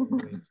 Yeah,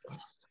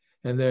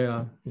 and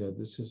they're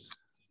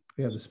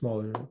we have the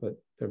smaller,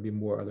 but there'll be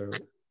more other.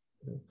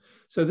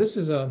 So this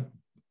is I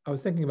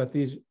was thinking about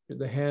these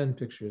hand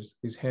pictures,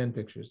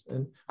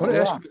 and I want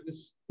to ask you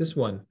this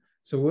one.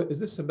 So what is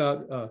this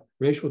about?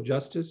 Racial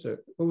justice,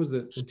 or what was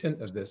the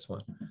intent of this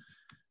one?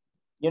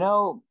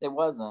 It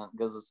wasn't,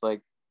 because it's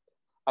like,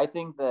 I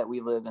think that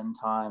we live in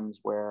times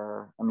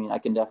where, I mean, I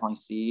can definitely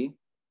see,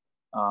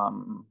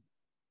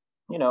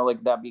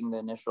 like that being the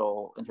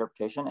initial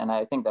interpretation. And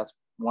I think that's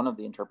one of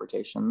the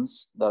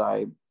interpretations that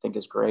I think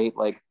is great.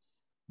 Like,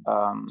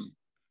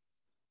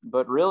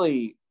 but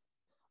really,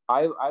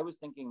 I was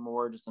thinking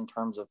more just in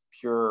terms of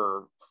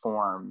pure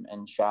form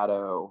and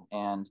shadow.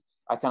 And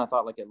I kind of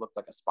thought like it looked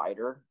like a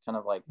spider, kind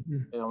of like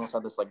it almost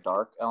had this like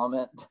dark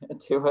element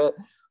to it.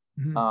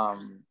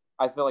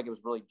 I feel like it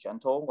was really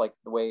gentle, like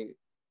the way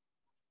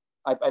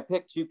I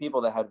picked 2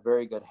 people that had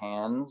very good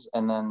hands,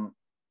 and then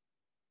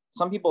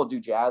some people do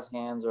jazz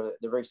hands, or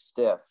they're very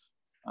stiff.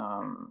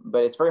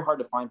 But it's very hard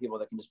to find people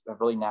that can just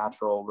have really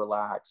natural,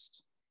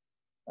 relaxed,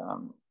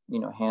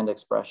 hand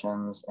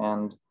expressions.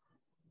 And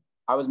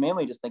I was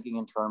mainly just thinking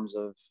in terms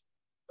of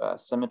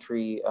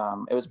symmetry.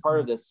 It was part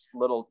of this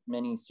little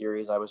mini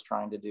series I was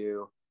trying to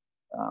do.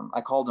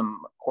 I called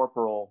them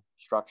corporal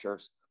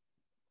structures.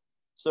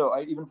 So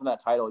even from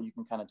that title, you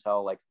can kind of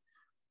tell, like,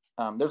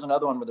 there's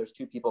another one where there's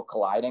 2 people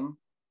colliding,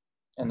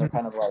 and they're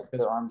kind of like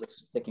their arms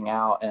just sticking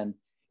out. And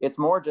it's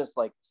more just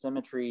like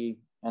symmetry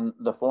and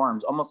the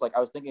forms, almost like I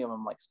was thinking of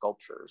them like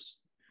sculptures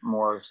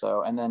more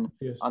so. And then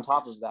on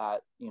top of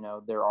that,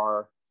 there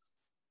are,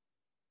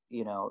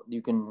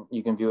 you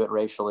can view it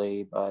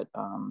racially, but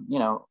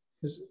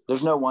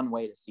there's no one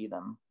way to see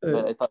them.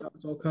 But it's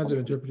all kinds of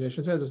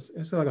interpretations.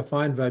 It's like a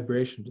fine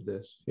vibration to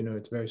this.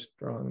 It's very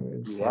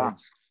strong.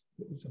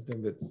 It's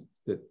something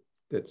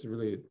that's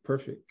really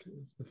perfect.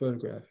 The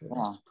photograph.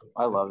 Yeah,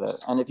 I love it.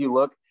 And if you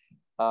look,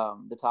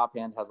 the top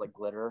hand has like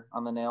glitter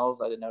on the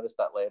nails. I didn't notice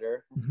that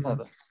later. It's kind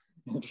of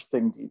an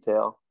interesting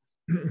detail.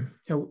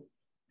 Yeah,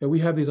 we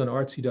have these on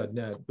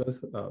artsy.net. Both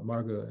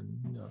Margo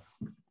and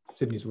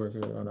Sidney's work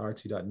are on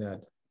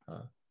artsy.net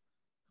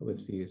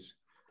with these.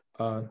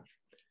 So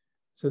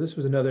this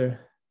was another.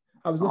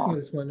 I was looking at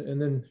this one,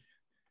 and then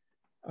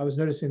I was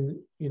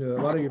noticing, a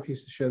lot of your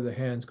pieces show the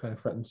hands kind of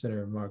front and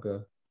center of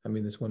Margo. I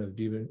mean, this one of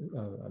de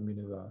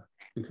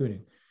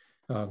Kooning.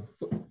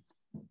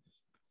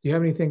 Do you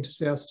have anything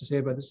else to say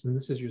about this? And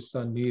this is your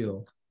son,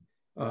 Neil.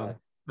 I'm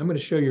going to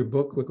show your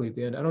book quickly at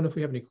the end. I don't know if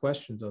we have any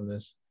questions on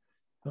this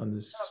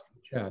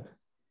chat. Do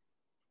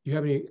you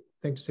have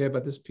anything to say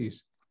about this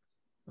piece?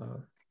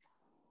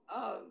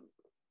 I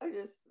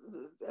just,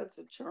 that's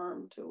a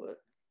charm to it,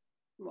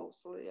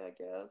 mostly, I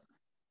guess.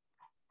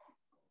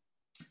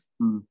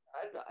 Mm.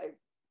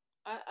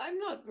 I'm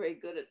not very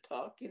good at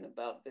talking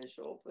about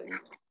visual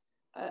things.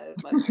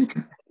 My visual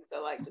things I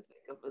like to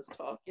think of as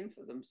talking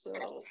for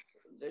themselves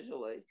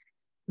visually.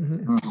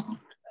 Mm-hmm. Mm.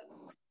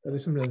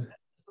 That's the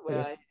way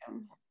I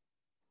am.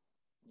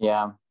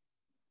 Yeah.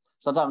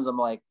 Sometimes I'm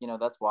like,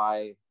 that's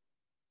why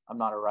I'm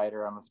not a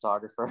writer, I'm a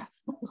photographer.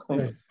 Like,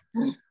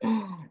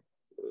 right.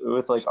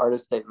 With like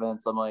artist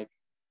statements, I'm like,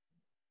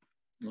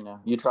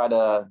 you try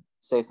to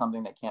say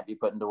something that can't be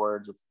put into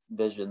words with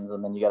visions,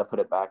 and then you got to put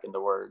it back into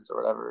words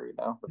or whatever,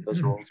 with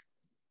visuals.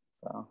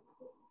 So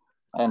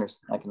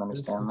I can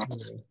understand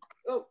that.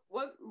 Well,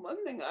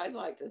 one thing I'd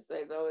like to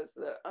say though is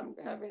that I'm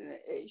having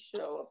a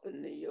show up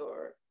in New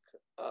York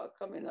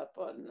coming up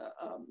on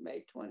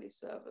May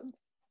 27th.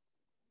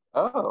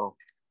 Oh,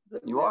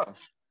 you are?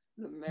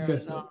 The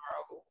Marinaro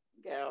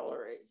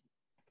Gallery.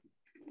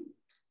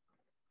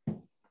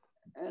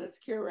 And it's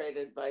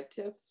curated by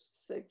Tiff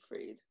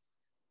Siegfried.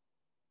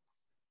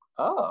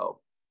 Oh,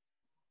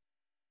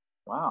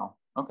 wow.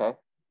 Okay.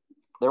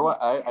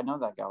 I know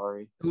that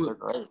gallery. They're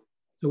great.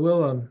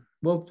 So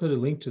we'll put a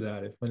link to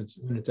that when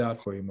it's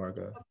out for you,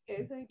 Margo.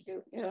 Okay, thank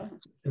you. Yeah.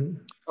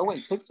 Oh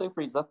wait, Tiff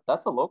Siegfried's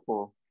that's a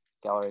local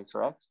gallery,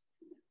 correct?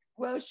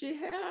 Well, she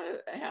has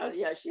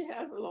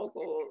a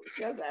local.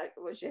 She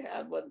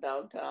had one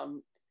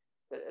downtown,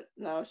 but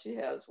now she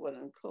has one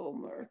in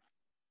Comer.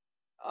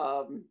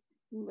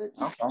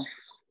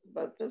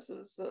 But this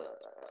is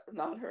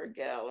not her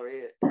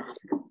gallery.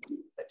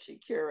 But she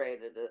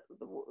curated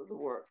the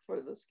work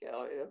for this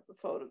gallery of the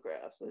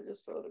photographs. They're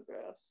just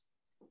photographs.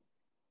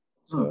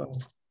 So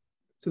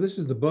this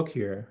is the book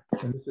here,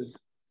 and this is.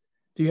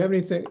 Do you have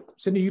anything,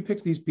 Sidney? You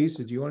picked these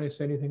pieces. Do you want to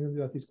say anything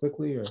about these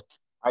quickly, or?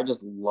 I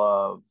just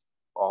love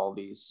all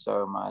these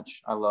so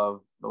much. I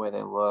love the way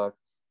they look.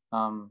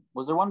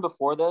 Was there one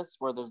before this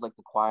where there's like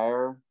the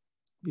choir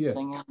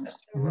singing?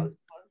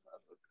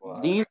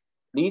 Mm-hmm.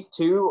 These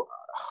two,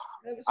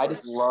 I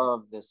just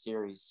love this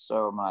series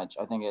so much.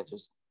 I think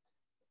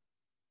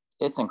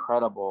it's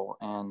incredible.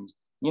 And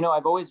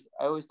I always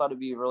thought it'd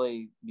be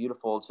really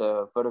beautiful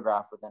to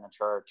photograph within a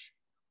church,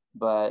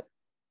 but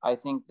I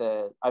think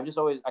that I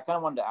kind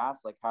of wanted to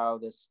ask like how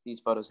these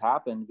photos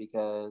happened,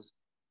 because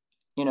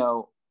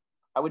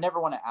I would never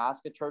want to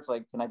ask a church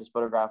like, can I just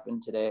photograph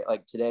today,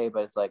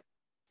 but it's like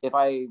if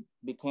I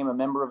became a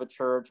member of a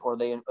church or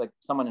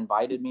someone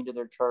invited me to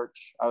their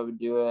church, I would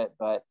do it.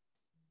 But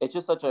it's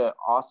just such an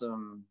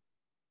awesome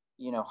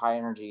high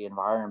energy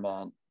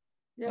environment.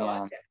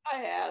 Yeah,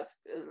 I asked.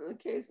 In the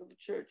case of the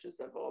churches,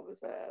 I've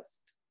always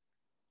asked.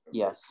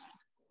 Yes,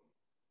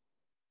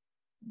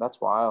 that's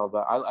wild.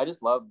 But I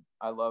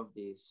love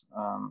these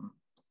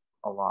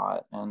a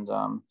lot. And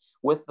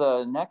with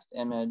the next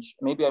image,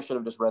 maybe I should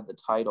have just read the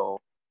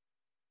title.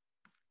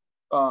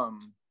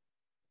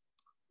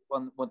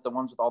 With the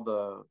ones with all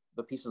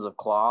the pieces of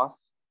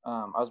cloth,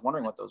 I was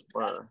wondering what those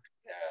were.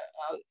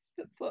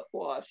 Foot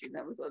washing.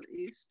 That was on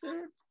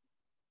Easter,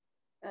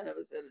 and it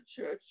was in a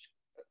church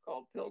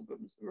called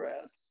Pilgrim's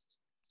Rest,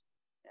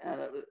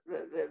 and it was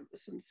they're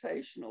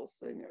sensational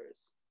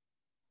singers.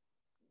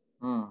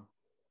 And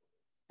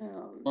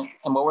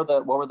what were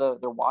their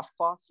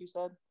washcloths, you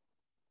said?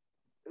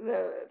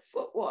 The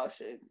foot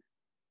washing.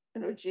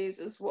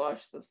 Jesus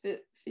washed the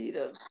feet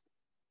of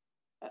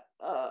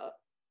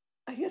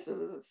I guess it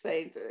was a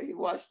saint. He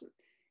washed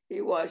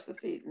the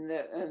feet, and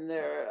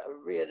they're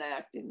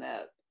reenacting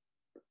that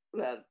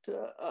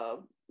ritual.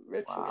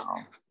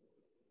 Wow.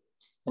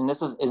 And is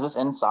this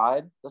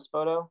inside this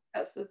photo?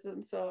 Yes, it's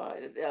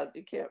inside. Yeah,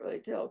 you can't really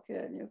tell,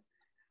 can you?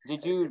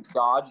 Did you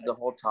dodge the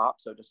whole top,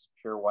 so just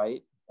pure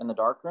white in the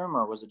dark room,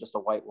 or was it just a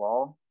white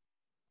wall?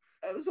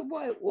 It was a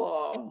white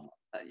wall.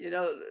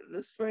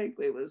 This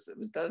frankly was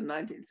done in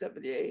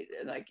 1978,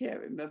 and I can't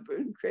remember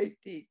in great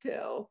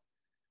detail.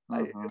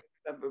 Mm-hmm. I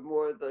remember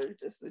more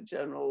just the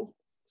general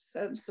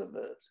sense of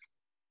it.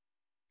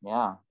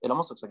 Yeah, it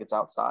almost looks like it's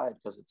outside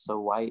because it's so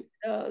white.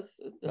 Yes,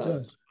 it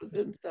does. It was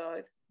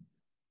inside.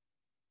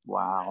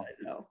 Wow.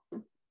 I know.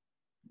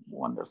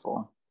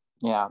 Wonderful.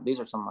 Yeah, these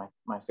are some of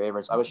my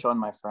favorites. I was showing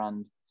my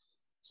friend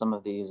some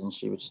of these, and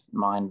she was just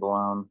mind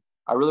blown.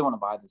 I really want to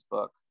buy this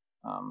book.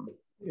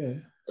 Yeah.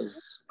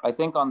 I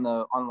think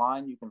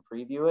online you can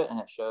preview it, and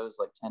it shows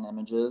like 10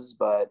 images,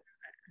 but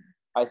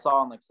I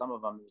saw on like some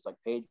of them it was like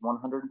page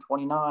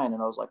 129,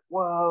 and I was like,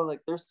 whoa,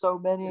 like there's so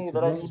many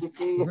that I need to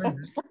see.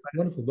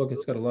 Wonderful book.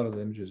 It's got a lot of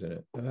images in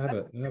it. I have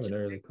an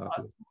early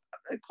copy.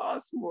 It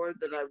costs more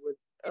than I would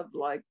have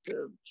liked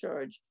to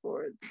charge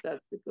for it.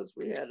 That's because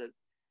we had it.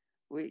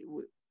 We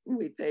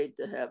paid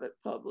to have it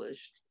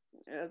published,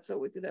 and so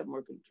we could have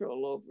more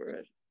control over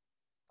it.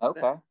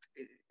 Okay.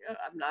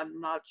 I'm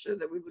not sure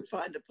that we would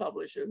find a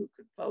publisher who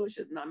could publish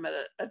it, and I'm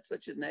at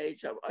such an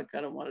age. I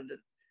kind of wanted it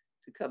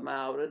to come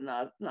out and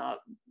not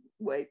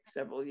wait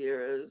several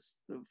years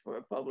for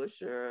a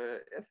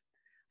publisher if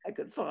I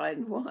could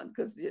find one,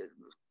 because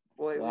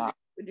boy, yeah.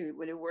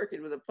 when you're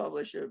working with a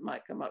publisher, it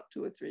might come up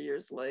 2 or 3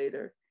 years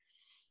later.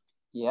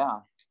 Yeah.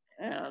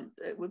 and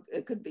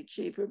it could be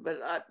cheaper,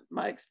 but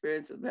my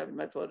experience of having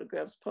my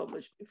photographs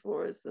published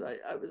before is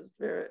that I was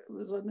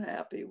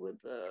unhappy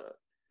with the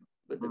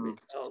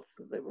results.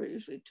 They were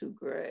usually too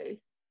gray.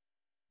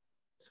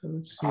 So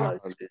let's see.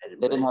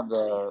 They didn't have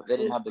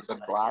the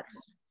good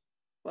blacks.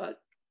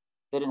 What?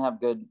 They didn't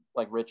have good,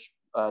 like, rich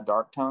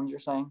dark tones, you're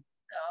saying?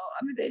 No,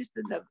 I mean, they just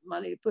didn't have the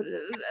money to put it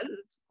in, and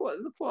it's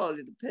the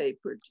quality of the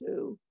paper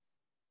too.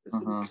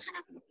 Mm-hmm.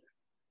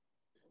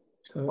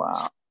 So,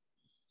 wow.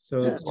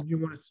 So yeah.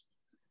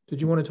 Did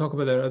you want to talk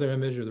about that other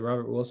image, or the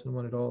Robert Wilson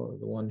one at all, or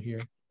the one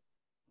here,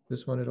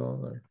 this one at all,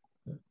 or?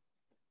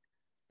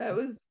 That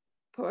was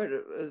part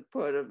of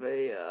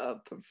a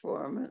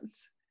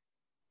performance,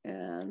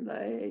 and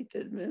I hate to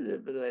admit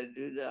it, but I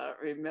do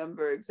not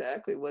remember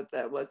exactly what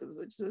that was. It was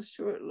just a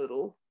short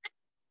little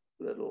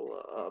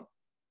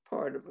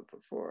part of a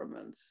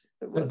performance.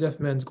 It was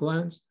Deaf Man's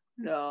Glance?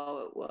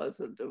 No, it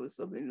wasn't. It was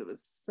something that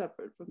was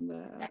separate from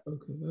that.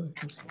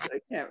 Okay. I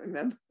can't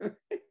remember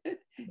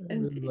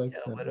in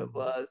detail what it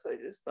was. I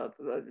just thought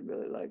that I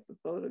really liked the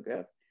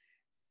photograph.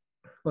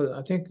 Well,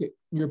 I think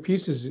your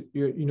pieces,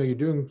 you're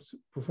doing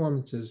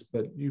performances,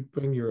 but you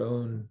bring your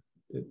own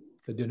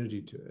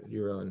identity to it,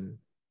 your own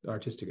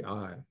artistic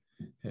eye.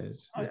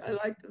 I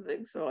like to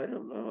think so. I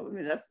don't know. I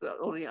mean, that's the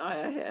only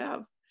eye I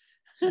have.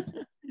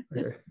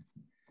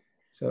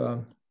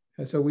 So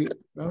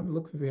I'll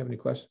look if we have any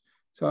questions.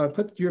 So I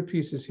put your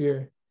pieces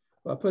here.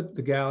 I put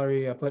the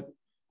gallery.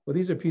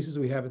 These are pieces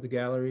we have at the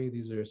gallery.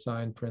 These are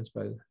signed prints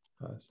by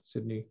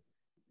Sidney,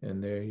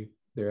 and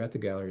they're at the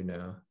gallery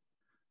now.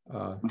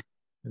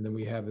 And then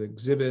we have the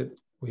exhibit.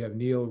 We have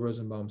Neil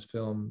Rosenbaum's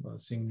film,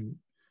 Sing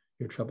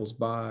Your Troubles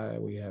By.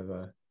 We have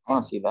I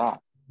want to see that.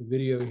 The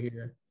video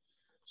here.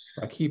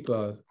 I keep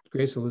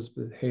Grace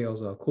Elizabeth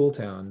Hale's Cool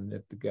Town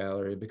at the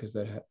gallery because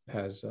that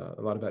has a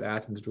lot about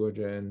Athens,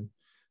 Georgia, and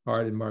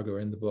Art and Margo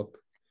are in the book.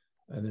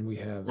 And then we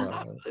have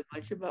not really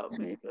much about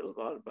me, but a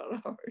lot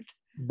about art.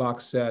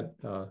 Box set.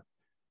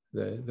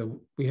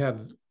 We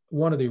have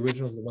one of the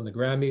originals that won the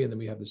Grammy, and then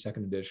we have the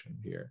second edition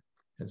here,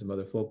 and some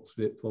other folk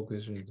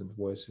visions and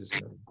voices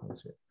and everything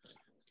here.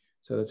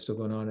 So that's still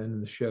going on, and then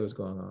the show is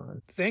going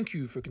on. Thank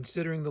you for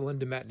considering the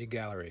Linda Matney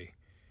Gallery.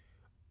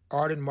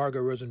 Art and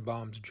Margo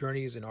Rosenbaum's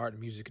Journeys in Art,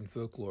 Music, and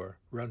Folklore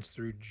runs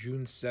through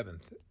June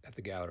 7th at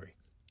the gallery.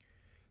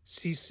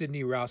 See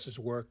Sidney Rouse's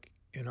work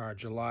in our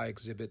July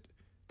exhibit,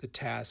 The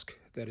Task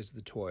That Is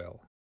the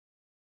Toil.